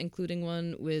tours, including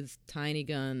one with Tiny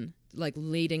Gun, like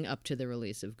leading up to the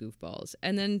release of Goofballs.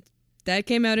 And then that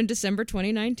came out in December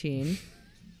 2019.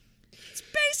 It's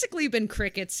basically been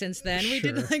crickets since then. We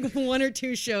did like 1 or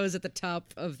 2 shows at the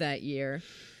top of that year.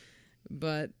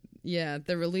 But yeah,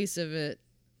 the release of it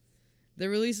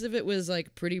was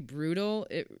like pretty brutal.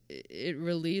 It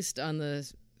released on the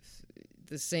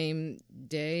same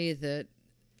day that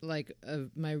like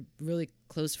my really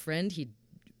close friend, he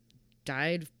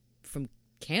died from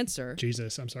cancer.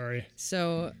 Jesus, I'm sorry.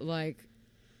 So like,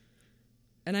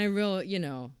 and I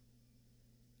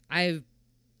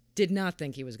did not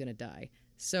think he was going to die.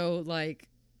 So like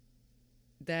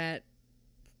that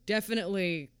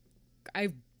definitely, I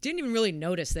didn't even really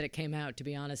notice that it came out, to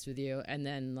be honest with you. And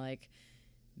then like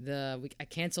I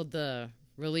canceled the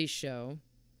release show,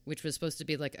 which was supposed to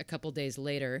be like a couple days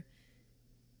later.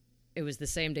 It was the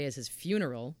same day as his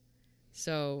funeral.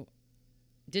 So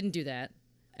didn't do that.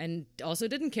 And also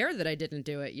didn't care that I didn't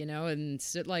do it, and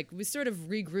so, like we sort of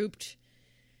regrouped.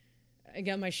 I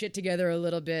got my shit together a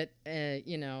little bit,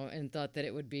 and thought that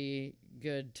it would be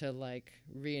good to like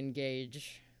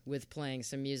re-engage with playing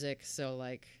some music. So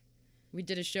like we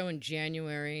did a show in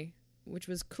January, which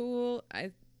was cool.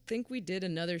 I think we did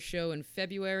another show in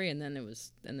February, and then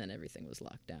everything was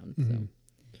locked down. Mm-hmm. So.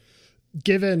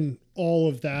 Given all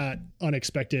of that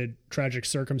unexpected tragic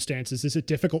circumstances, is it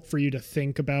difficult for you to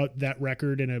think about that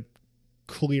record in a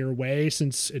clear way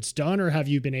since it's done, or have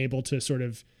you been able to sort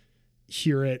of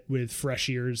hear it with fresh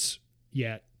ears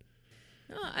yet?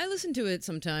 I listen to it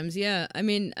sometimes. Yeah. I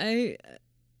mean,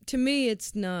 to me,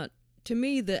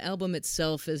 the album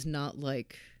itself is not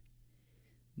like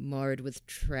marred with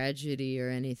tragedy or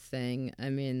anything. I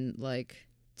mean, like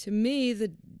to me,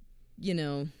 the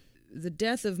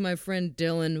death of my friend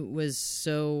Dylan was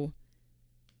so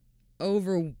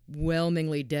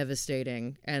overwhelmingly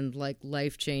devastating and like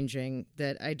life-changing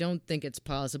that I don't think it's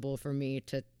possible for me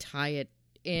to tie it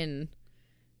in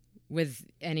with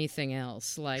anything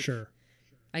else. Like, sure.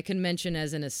 I can mention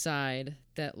as an aside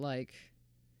that like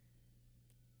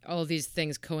all these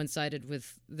things coincided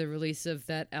with the release of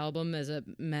that album as a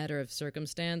matter of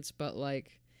circumstance, but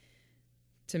like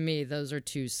to me those are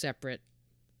two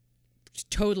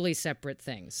totally separate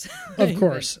things. Of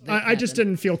course. I just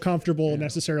didn't feel comfortable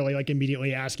necessarily like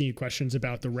immediately asking you questions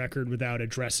about the record without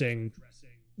addressing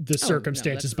the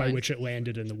circumstances by which it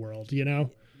landed in the world, Yeah,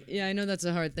 I know that's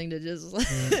a hard thing to just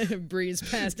breeze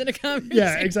past in a conversation.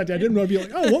 Yeah, exactly. I didn't want to be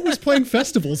like, oh, what was playing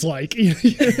festivals like?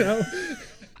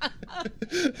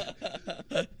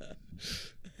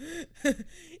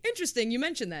 Interesting, you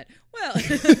mentioned that. Well,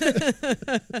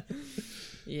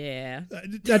 yeah.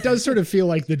 That does sort of feel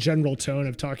like the general tone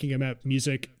of talking about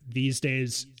music these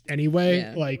days anyway.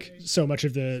 Yeah. Like so much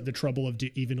of the trouble of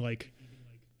even like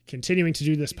continuing to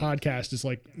do this podcast is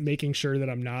like making sure that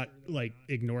I'm not like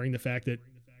ignoring the fact that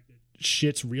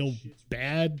shit's real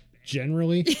bad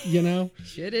generally,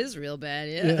 Shit is real bad,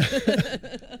 yeah.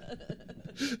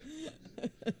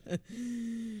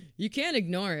 You can't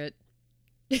ignore it.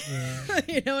 Yeah.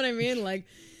 You know what I mean? Like,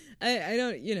 I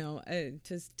don't,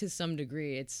 to some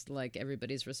degree, it's like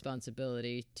everybody's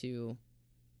responsibility to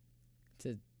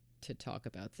talk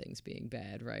about things being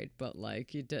bad, right? But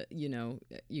like, you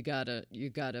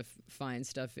gotta find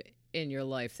stuff in your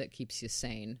life that keeps you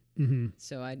sane. Mm-hmm.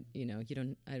 So I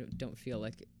don't feel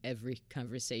like every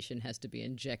conversation has to be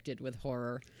injected with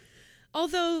horror.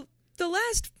 Although the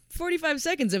last 45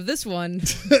 seconds of this one,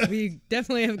 we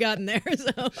definitely have gotten there.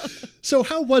 So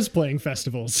how was playing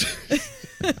festivals?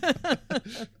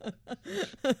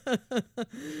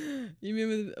 You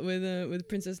mean with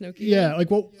Princess Nokia? Yeah,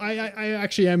 like, well, I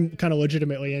actually am kind of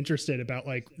legitimately interested about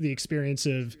like the experience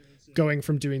of going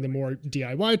from doing the more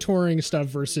DIY touring stuff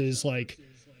versus like,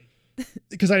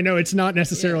 because I know it's not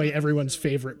necessarily everyone's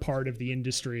favorite part of the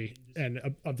industry and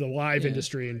of the live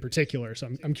industry in particular. So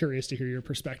I'm curious to hear your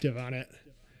perspective on it.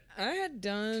 I've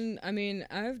done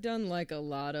like a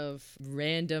lot of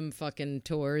random fucking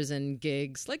tours and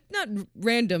gigs, like not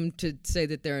random to say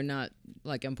that they're not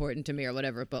like important to me or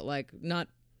whatever, but like not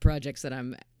projects that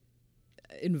I'm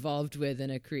involved with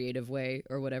in a creative way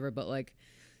or whatever. But like,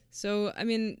 so, I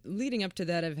mean, leading up to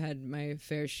that, I've had my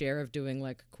fair share of doing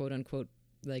like quote unquote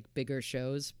like bigger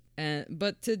shows,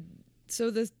 like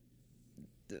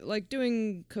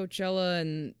doing Coachella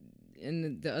and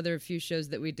the other few shows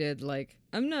that we did, like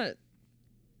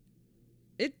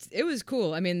it was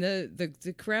cool. I mean,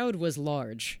 the crowd was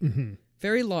large, mm-hmm.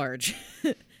 very large,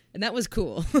 and that was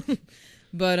cool.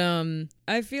 But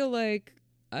I feel like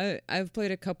I've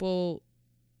played a couple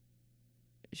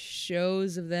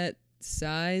shows of that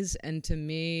size, and to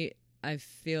me, I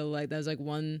feel like that was like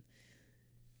one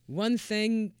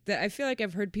thing that I feel like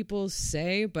I've heard people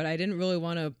say, but I didn't really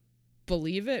want to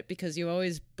believe it, because you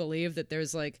always believe that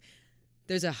there's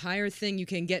a higher thing you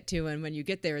can get to, and when you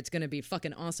get there it's going to be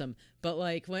fucking awesome. But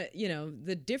like, what,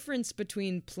 the difference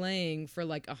between playing for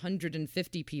like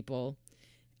 150 people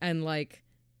and like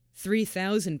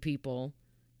 3,000 people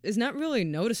is not really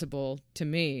noticeable to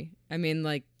me. I mean,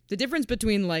 like, the difference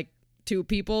between like 2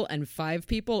 people and 5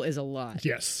 people is a lot.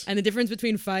 Yes. And the difference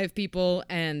between 5 people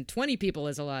and 20 people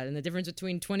is a lot. And the difference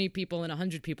between 20 people and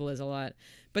 100 people is a lot.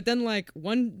 But then like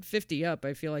 150 up,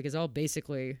 I feel like it all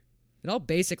basically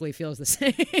feels the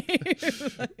same.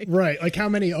 Right. Like, how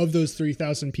many of those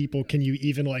 3,000 people can you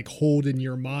even like hold in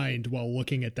your mind while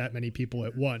looking at that many people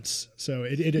at once? So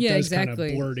it does exactly.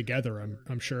 kind of blur together,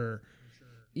 I'm sure.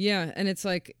 Yeah. And it's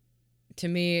like, to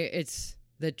me, it's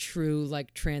the true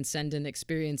like transcendent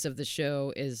experience of the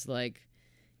show is like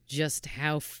just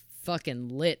how fucking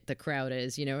lit the crowd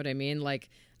is. You know what I mean? Like,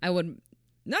 I would,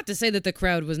 not to say that the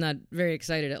crowd was not very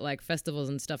excited at like festivals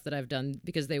and stuff that I've done,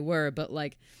 because they were, but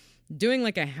like doing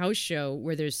like a house show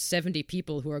where there's 70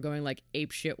 people who are going like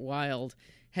apeshit wild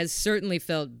has certainly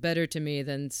felt better to me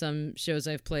than some shows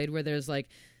I've played where there's like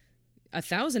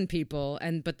 1,000 people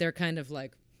but they're kind of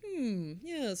like,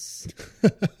 yes,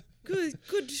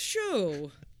 good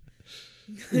show.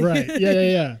 Right.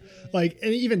 Yeah. Like,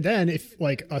 and even then, if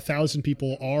like 1,000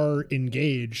 people are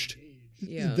engaged,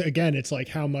 again, it's like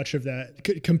how much of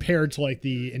that compared to like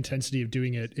the intensity of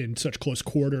doing it in such close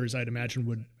quarters, I'd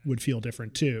imagine would feel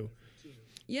different too.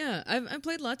 Yeah, I've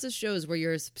played lots of shows where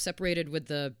you're separated with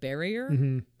the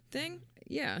barrier thing.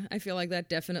 Yeah, I feel like that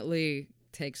definitely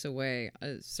takes away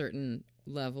a certain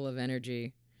level of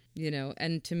energy,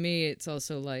 and to me, it's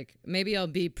also like, maybe I'll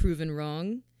be proven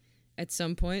wrong at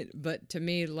some point, but to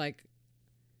me, like,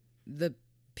 the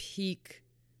peak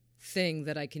thing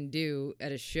that I can do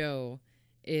at a show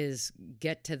is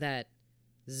get to that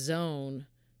zone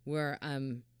where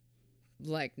I'm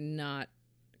like not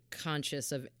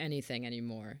conscious of anything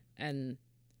anymore, and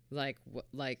like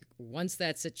once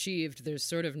that's achieved, there's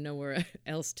sort of nowhere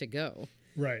else to go.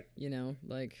 Right.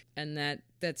 And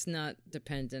that's not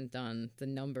dependent on the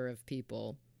number of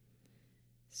people.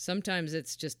 Sometimes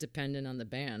it's just dependent on the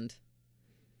band,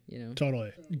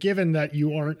 Totally. Given that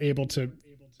you aren't able to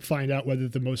find out whether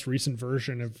the most recent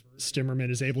version of Stimmerman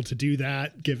is able to do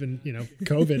that, given,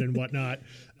 COVID and whatnot,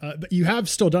 but you have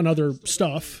still done other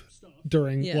stuff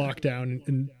during lockdown,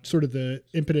 and sort of the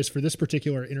impetus for this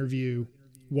particular interview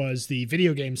was the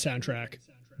video game soundtrack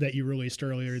that you released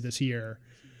earlier this year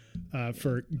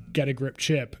for Get a Grip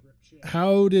Chip.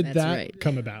 How did that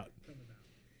come about?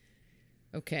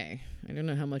 Okay, I don't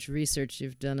know how much research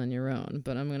you've done on your own,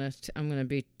 but I'm gonna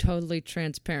be totally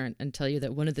transparent and tell you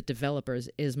that one of the developers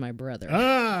is my brother.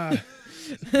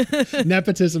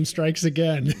 Nepotism strikes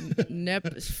again.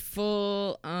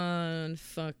 Full on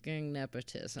fucking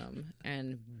nepotism,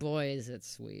 and boy is it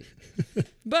sweet.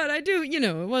 But I do,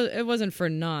 it wasn't for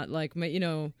naught. Like, I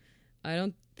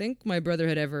don't think my brother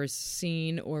had ever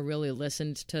seen or really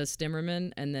listened to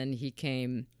Stimmerman, and then he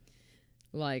came.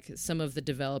 Like, some of the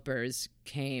developers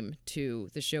came to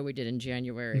the show we did in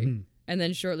January. And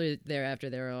then shortly thereafter,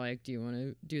 they were like, do you want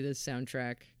to do this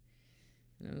soundtrack?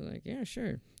 And I was like, yeah,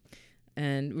 sure.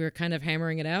 And we were kind of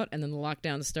hammering it out, and then the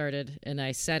lockdown started, and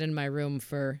I sat in my room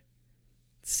for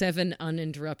 7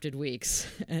 uninterrupted weeks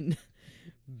and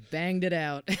banged it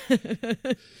out.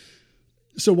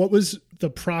 So what was the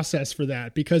process for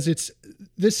that? Because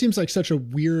this seems like such a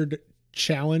weird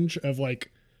challenge of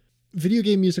like, video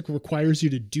game music requires you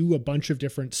to do a bunch of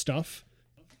different stuff.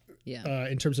 Yeah.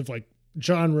 In terms of like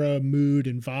genre, mood,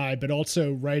 and vibe, but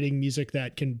also writing music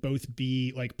that can both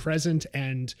be like present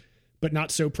but not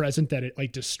so present that it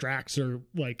like distracts or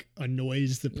like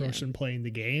annoys the person playing the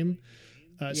game.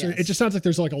 So it just sounds like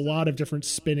there's like a lot of different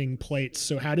spinning plates.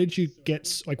 So how did you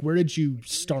where did you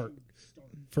start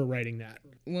for writing that?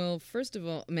 Well, first of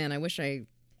all, man, I wish I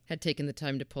had taken the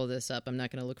time to pull this up. I'm not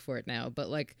going to look for it now, but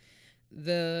like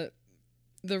the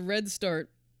Red Start,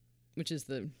 which is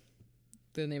the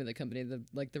name of the company,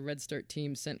 the Red Start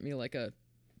team sent me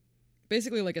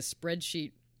basically like a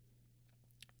spreadsheet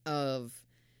of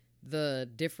the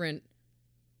different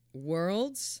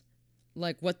worlds,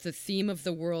 like what the theme of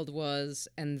the world was,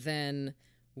 and then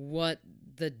what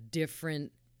the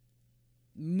different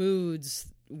moods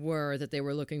were that they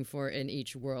were looking for in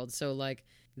each world. So like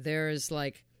there's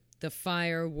like the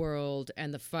fire world,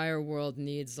 and the fire world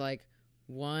needs like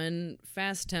one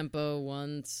fast tempo,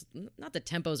 one's not the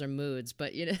tempos are moods,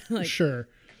 but like sure,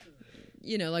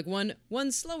 like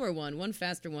one slower one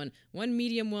faster one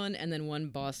medium one, and then one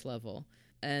boss level.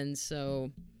 And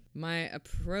so my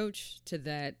approach to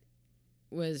that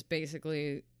was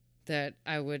basically that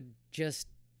I would just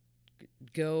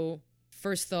go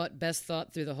first thought, best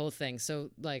thought through the whole thing. So,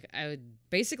 like, I would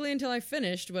basically, until I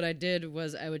finished, what I did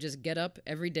was I would just get up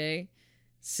every day,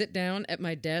 sit down at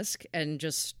my desk, and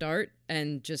just start,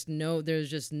 and just know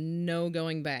there's just no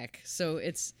going back. So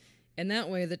it's, in that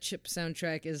way, the Chip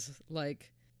soundtrack is,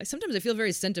 like, sometimes I feel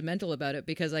very sentimental about it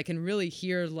because I can really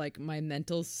hear, like, my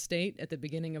mental state at the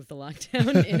beginning of the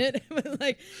lockdown in it.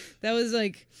 Like, that was,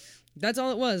 like, that's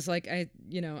all it was. Like, I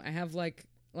have, like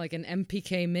an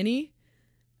MPK Mini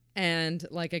and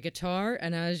like a guitar,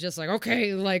 and I was just like,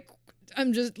 okay, like,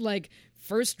 I'm just like,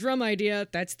 first drum idea,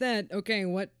 that's that. Okay,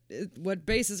 what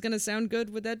bass is gonna sound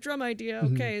good with that drum idea?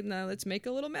 Okay, now let's make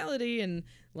a little melody, and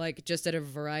like just at a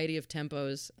variety of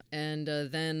tempos. And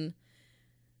then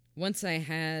once I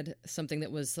had something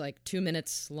that was like 2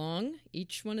 minutes long,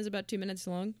 each one is about 2 minutes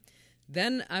long,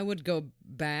 then I would go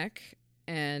back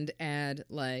and add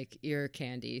like ear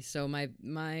candy. So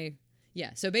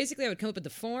so basically I would come up with the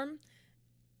form,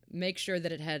 make sure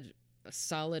that it had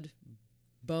solid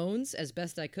bones as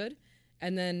best I could,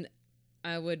 and then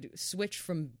I would switch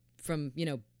from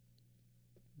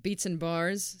beats and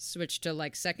bars, switch to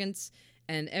like seconds,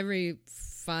 and every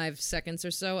 5 seconds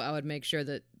or so I would make sure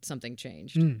that something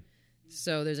changed.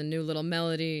 So there's a new little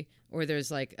melody, or there's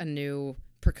like a new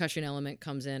percussion element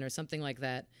comes in or something like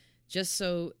that, just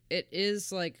so it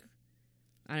is like,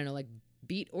 I don't know, like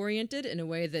beat oriented in a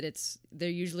way that they're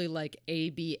usually like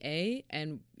ABA,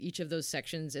 and each of those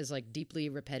sections is like deeply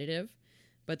repetitive,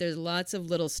 but there's lots of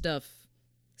little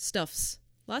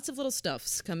lots of little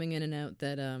stuffs coming in and out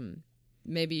that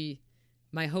maybe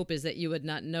my hope is that you would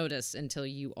not notice until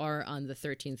you are on the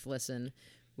 13th listen,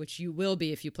 which you will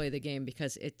be if you play the game,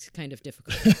 because it's kind of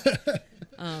difficult.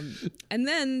 And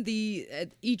then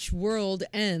each world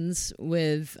ends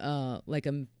with like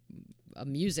a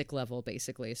music level,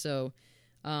 basically. So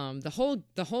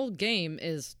the whole game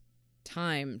is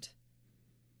timed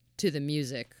to the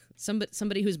music.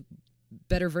 Somebody who's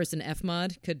better versed in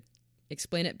Fmod could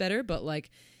explain it better, but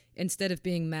like, instead of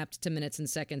being mapped to minutes and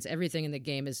seconds, everything in the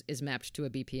game is mapped to a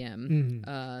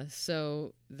BPM.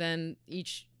 So then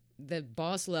the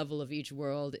boss level of each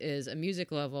world is a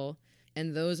music level,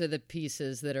 and those are the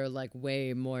pieces that are like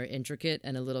way more intricate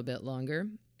and a little bit longer.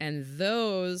 And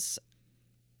those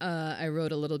I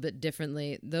wrote a little bit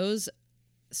differently.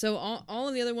 So all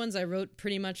of the other ones I wrote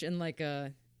pretty much in like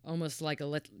almost like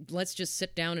a let's just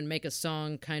sit down and make a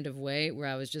song kind of way, where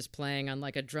I was just playing on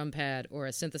like a drum pad or a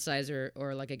synthesizer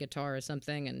or like a guitar or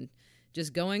something and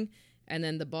just going. And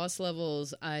then the boss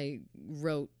levels I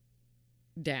wrote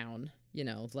down,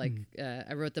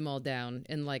 I wrote them all down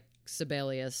in like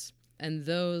Sibelius, and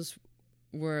those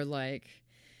were like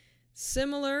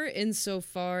similar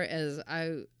insofar as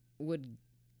I would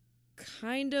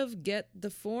kind of get the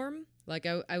form. Like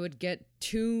I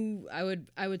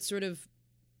would sort of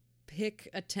pick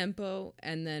a tempo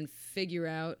and then figure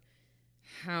out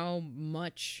how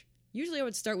much. Usually I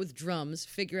would start with drums,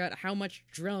 figure out how much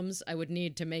drums I would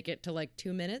need to make it to like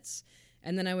 2 minutes,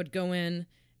 and then I would go in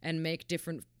and make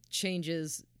different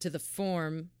changes to the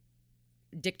form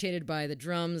dictated by the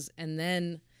drums, and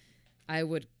then I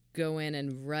would go in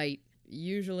and write.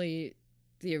 Usually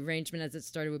the arrangement as it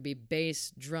started would be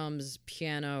bass, drums,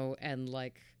 piano, and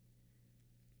like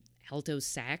alto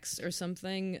sax or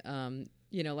something.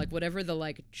 Like whatever the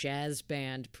like jazz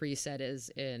band preset is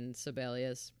in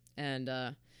Sibelius. And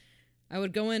I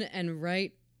would go in and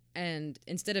write, and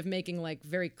instead of making like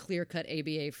very clear-cut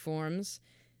ABA forms,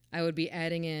 I would be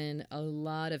adding in a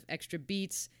lot of extra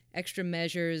beats, extra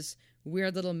measures,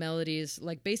 weird little melodies,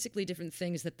 like basically different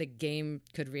things that the game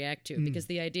could react to. Because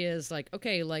the idea is like,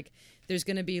 okay, like there's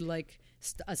going to be like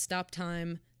a stop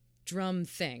time drum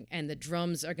thing, and the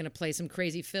drums are going to play some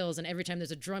crazy fills, and every time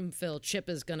there's a drum fill, Chip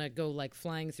is going to go like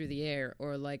flying through the air.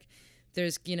 Or like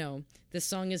there's, this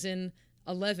song is in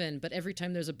 11, but every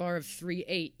time there's a bar of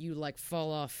 3/8, you like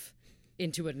fall off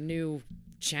into a new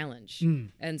challenge.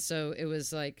 And so it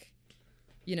was like,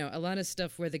 a lot of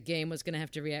stuff where the game was going to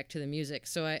have to react to the music.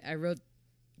 So I wrote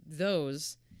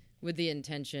those with the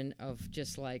intention of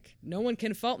just like, no one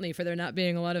can fault me for there not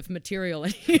being a lot of material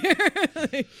in here.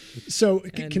 So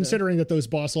considering that those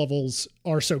boss levels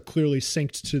are so clearly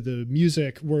synced to the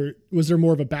music, was there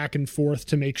more of a back and forth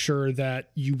to make sure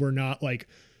that you were not like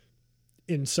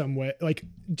in some way, like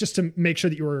just to make sure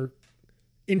that you were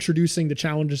introducing the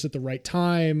challenges at the right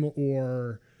time,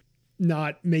 or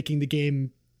not making the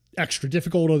game extra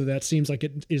difficult, although that seems like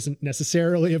it isn't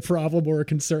necessarily a problem or a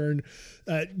concern.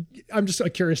 I'm just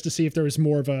curious to see if there was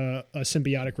more of a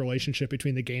symbiotic relationship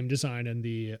between the game design and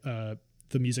the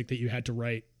music that you had to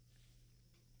write.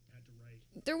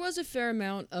 There was a fair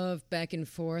amount of back and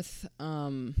forth,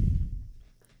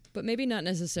 but maybe not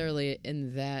necessarily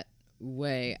in that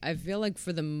way. I feel like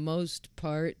for the most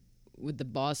part, with the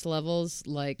boss levels,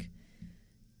 like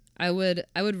I would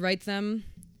write them.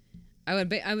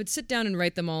 I would sit down and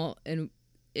write them all in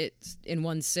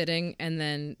one sitting, and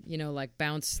then like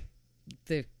bounce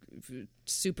the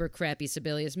super crappy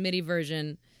Sibelius MIDI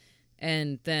version,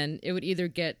 and then it would either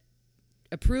get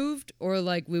approved or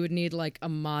like we would need like a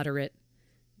moderate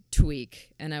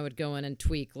tweak, and I would go in and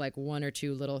tweak like one or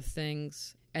two little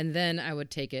things, and then I would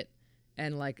take it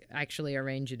and like actually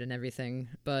arrange it and everything.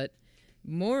 But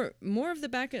more of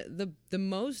the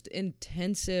most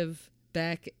intensive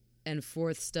back and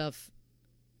forth stuff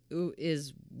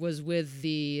was with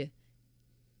the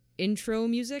intro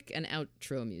music and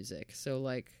outro music. So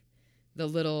like the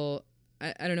little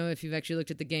I don't know if you've actually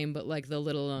looked at the game, but like the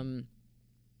little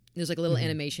there's like a little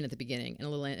animation at the beginning and a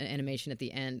little animation at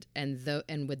the end, and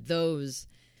with those,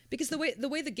 because the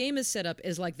way the game is set up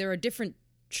is like there are different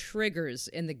triggers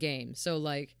in the game. So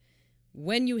like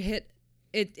when you hit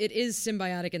it is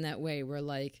symbiotic in that way, where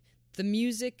like the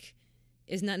music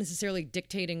is not necessarily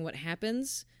dictating what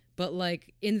happens, but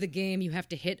like in the game you have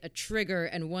to hit a trigger,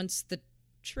 and once the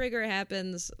trigger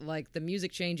happens, like the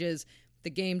music changes, the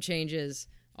game changes,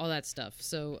 all that stuff.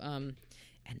 So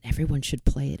and everyone should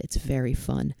play it. It's very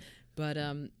fun. But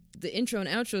the intro and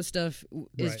outro stuff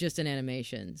is just an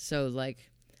animation. So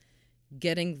like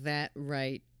getting that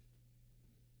right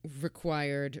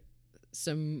required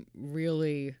some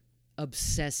really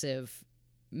obsessive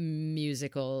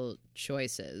musical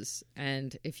choices.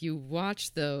 And if you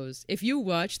watch those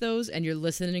and you're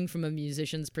listening from a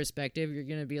musician's perspective, you're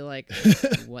gonna be like,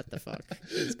 what the fuck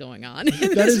is going on?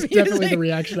 That is definitely the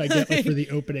reaction I get like for the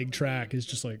opening track, is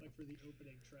just like,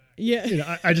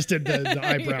 yeah, I just did the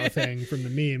eyebrow thing from the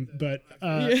meme, but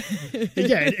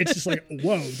it's just like,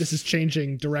 whoa, this is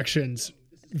changing directions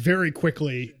very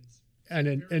quickly and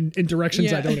in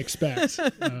directions I don't expect,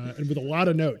 and with a lot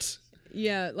of notes.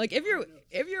 Yeah, like if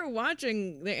you're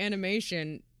watching the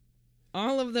animation,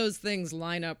 all of those things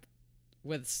line up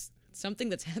with something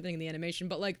that's happening in the animation.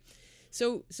 But like,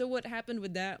 so what happened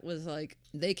with that was like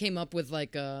they came up with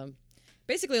like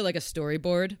basically like a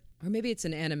storyboard, or maybe it's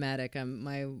an animatic.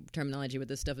 My terminology with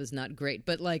this stuff is not great,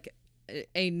 but like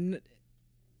a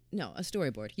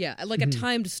storyboard. Yeah, like a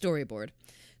timed storyboard.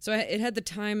 So it had the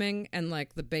timing and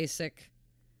like the basic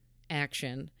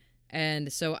action,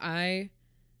 and so I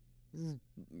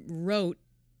wrote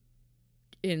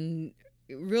in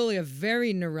really a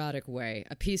very neurotic way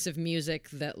a piece of music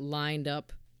that lined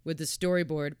up with the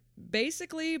storyboard,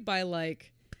 basically by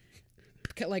like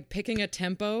picking a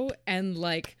tempo and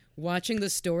like watching the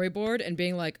storyboard and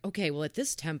being like, okay, well at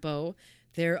this tempo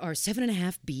there are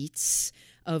 7.5 beats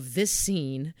of this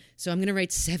scene, so I'm gonna write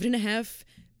 7.5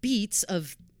 beats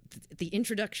of the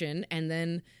introduction, and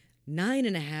then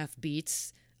 9.5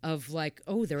 beats of like,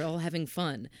 oh, they're all having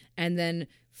fun, and then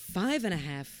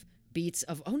 5.5 beats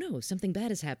of, oh no, something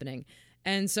bad is happening.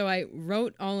 And so I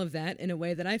wrote all of that in a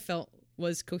way that I felt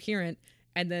was coherent.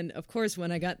 And then of course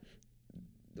when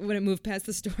it moved past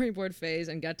the storyboard phase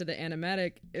and got to the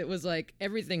animatic, it was like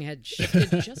everything had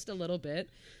shifted just a little bit.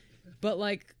 But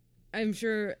like, I'm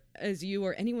sure as you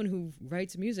or anyone who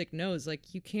writes music knows,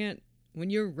 like you can't, when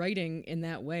you're writing in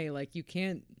that way, like you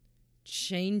can't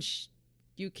change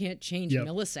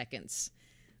milliseconds.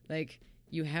 Like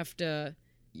you have to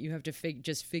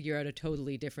just figure out a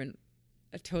totally different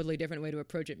way to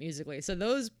approach it musically. So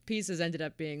those pieces ended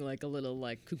up being like a little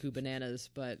like cuckoo bananas,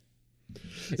 but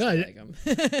like them.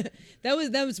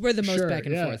 that was where the most back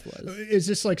and forth was. Is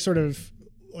this like sort of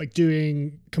like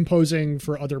composing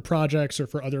for other projects or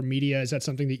for other media? Is that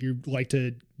something that you'd like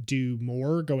to do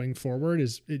more going forward?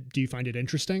 Do you find it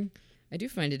interesting? I do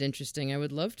find it interesting. I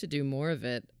would love to do more of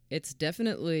it. It's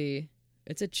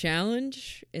a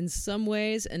challenge in some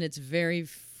ways, and it's very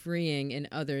freeing in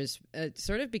others,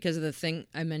 sort of because of the thing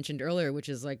I mentioned earlier, which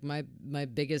is like my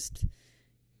biggest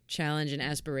challenge and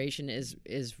aspiration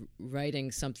is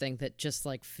writing something that just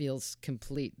like feels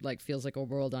complete, like feels like a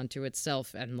world unto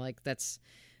itself, and like that's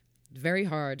very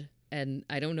hard, and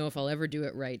I don't know if I'll ever do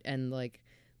it right. And like,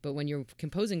 but when you're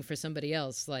composing for somebody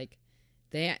else, like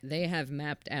they have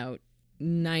mapped out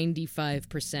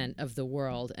 95% of the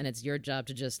world, and it's your job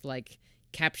to just like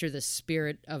capture the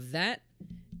spirit of that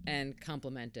and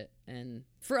complement it. And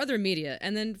for other media,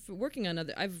 and then for working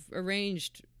on I've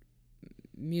arranged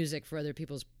music for other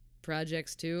people's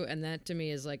projects too, and that to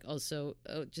me is like also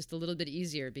just a little bit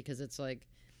easier because it's like,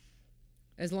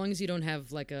 as long as you don't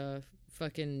have like a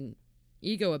fucking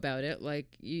ego about it, like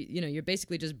you know, you're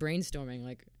basically just brainstorming.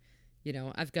 Like, you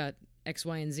know, I've got X,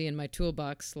 Y, and Z in my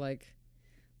toolbox. Like,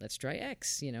 let's try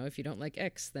X. You know, if you don't like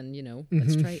X, then, you know,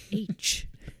 let's try H.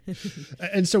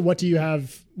 And so what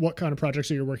kind of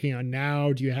projects are you working on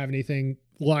now? Do you have anything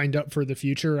lined up for the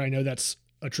future? I know that's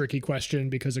a tricky question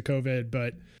because of COVID,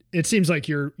 but it seems like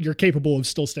you're capable of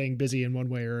still staying busy in one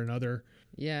way or another.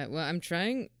 Yeah, well, I'm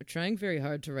trying very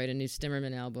hard to write a new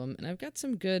Stimmerman album, and I've got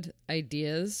some good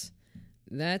ideas.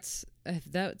 That's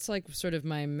like sort of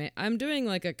I'm doing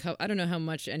like I don't know how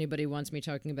much anybody wants me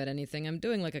talking about anything. I'm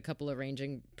doing like a couple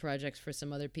arranging projects for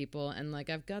some other people, and like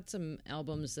I've got some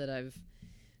albums that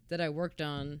I worked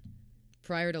on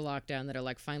prior to lockdown that are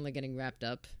like finally getting wrapped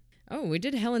up. Oh, we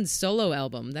did Helen's solo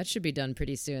album. That should be done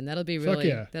pretty soon. That'll be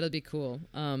that'll be cool.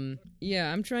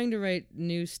 Yeah, I'm trying to write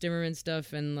new Stimmerman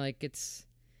stuff, and like it's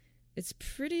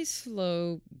pretty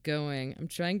slow going. I'm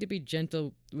trying to be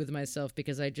gentle with myself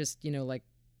because I just, you know, like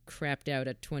crapped out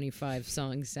a 25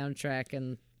 song soundtrack,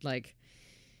 and like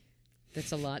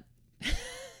that's a lot.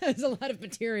 It's a lot of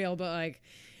material, but like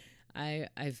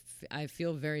I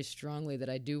feel very strongly that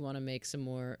I do want to make some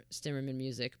more Stimmerman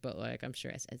music, but like I'm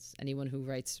sure as anyone who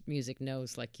writes music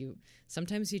knows, like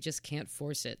sometimes you just can't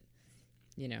force it,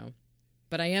 you know.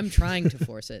 But I am trying to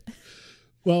force it.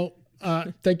 Well,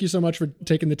 thank you so much for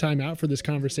taking the time out for this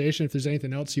conversation. If there's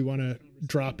anything else you want to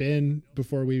drop in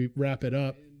before we wrap it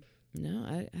up.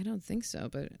 No, I don't think so.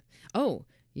 But oh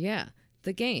yeah,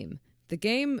 the game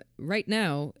right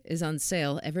now is on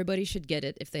sale. Everybody should get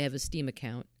it if they have a Steam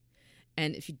account.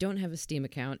 And if you don't have a Steam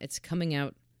account, it's coming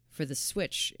out for the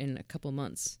Switch in a couple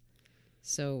months.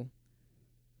 So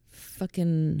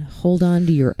fucking hold on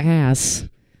to your ass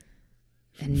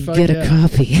and get a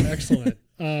copy. Excellent.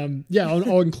 Yeah,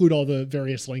 I'll include all the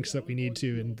various links that we need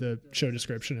to in the show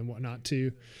description and whatnot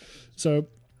too. So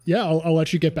yeah, I'll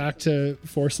let you get back to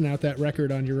forcing out that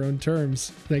record on your own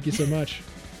terms. Thank you so much.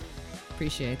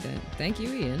 Appreciate that. Thank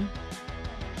you, Ian.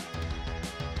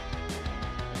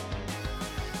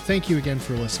 Thank you again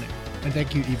for listening, and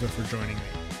thank you, Eva, for joining me.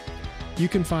 You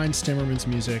can find Stimmerman's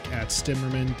music at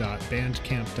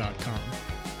stimmerman.bandcamp.com.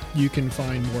 You can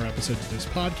find more episodes of this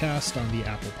podcast on the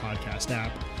Apple Podcast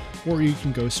app, or you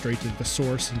can go straight to the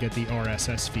source and get the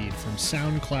RSS feed from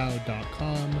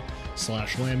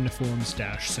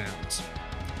soundcloud.com/lamniforms-sounds.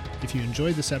 If you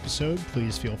enjoyed this episode,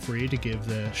 please feel free to give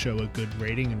the show a good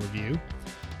rating and review.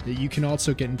 You can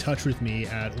also get in touch with me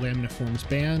at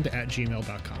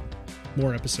lamniformsband@gmail.com.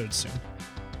 More episodes soon.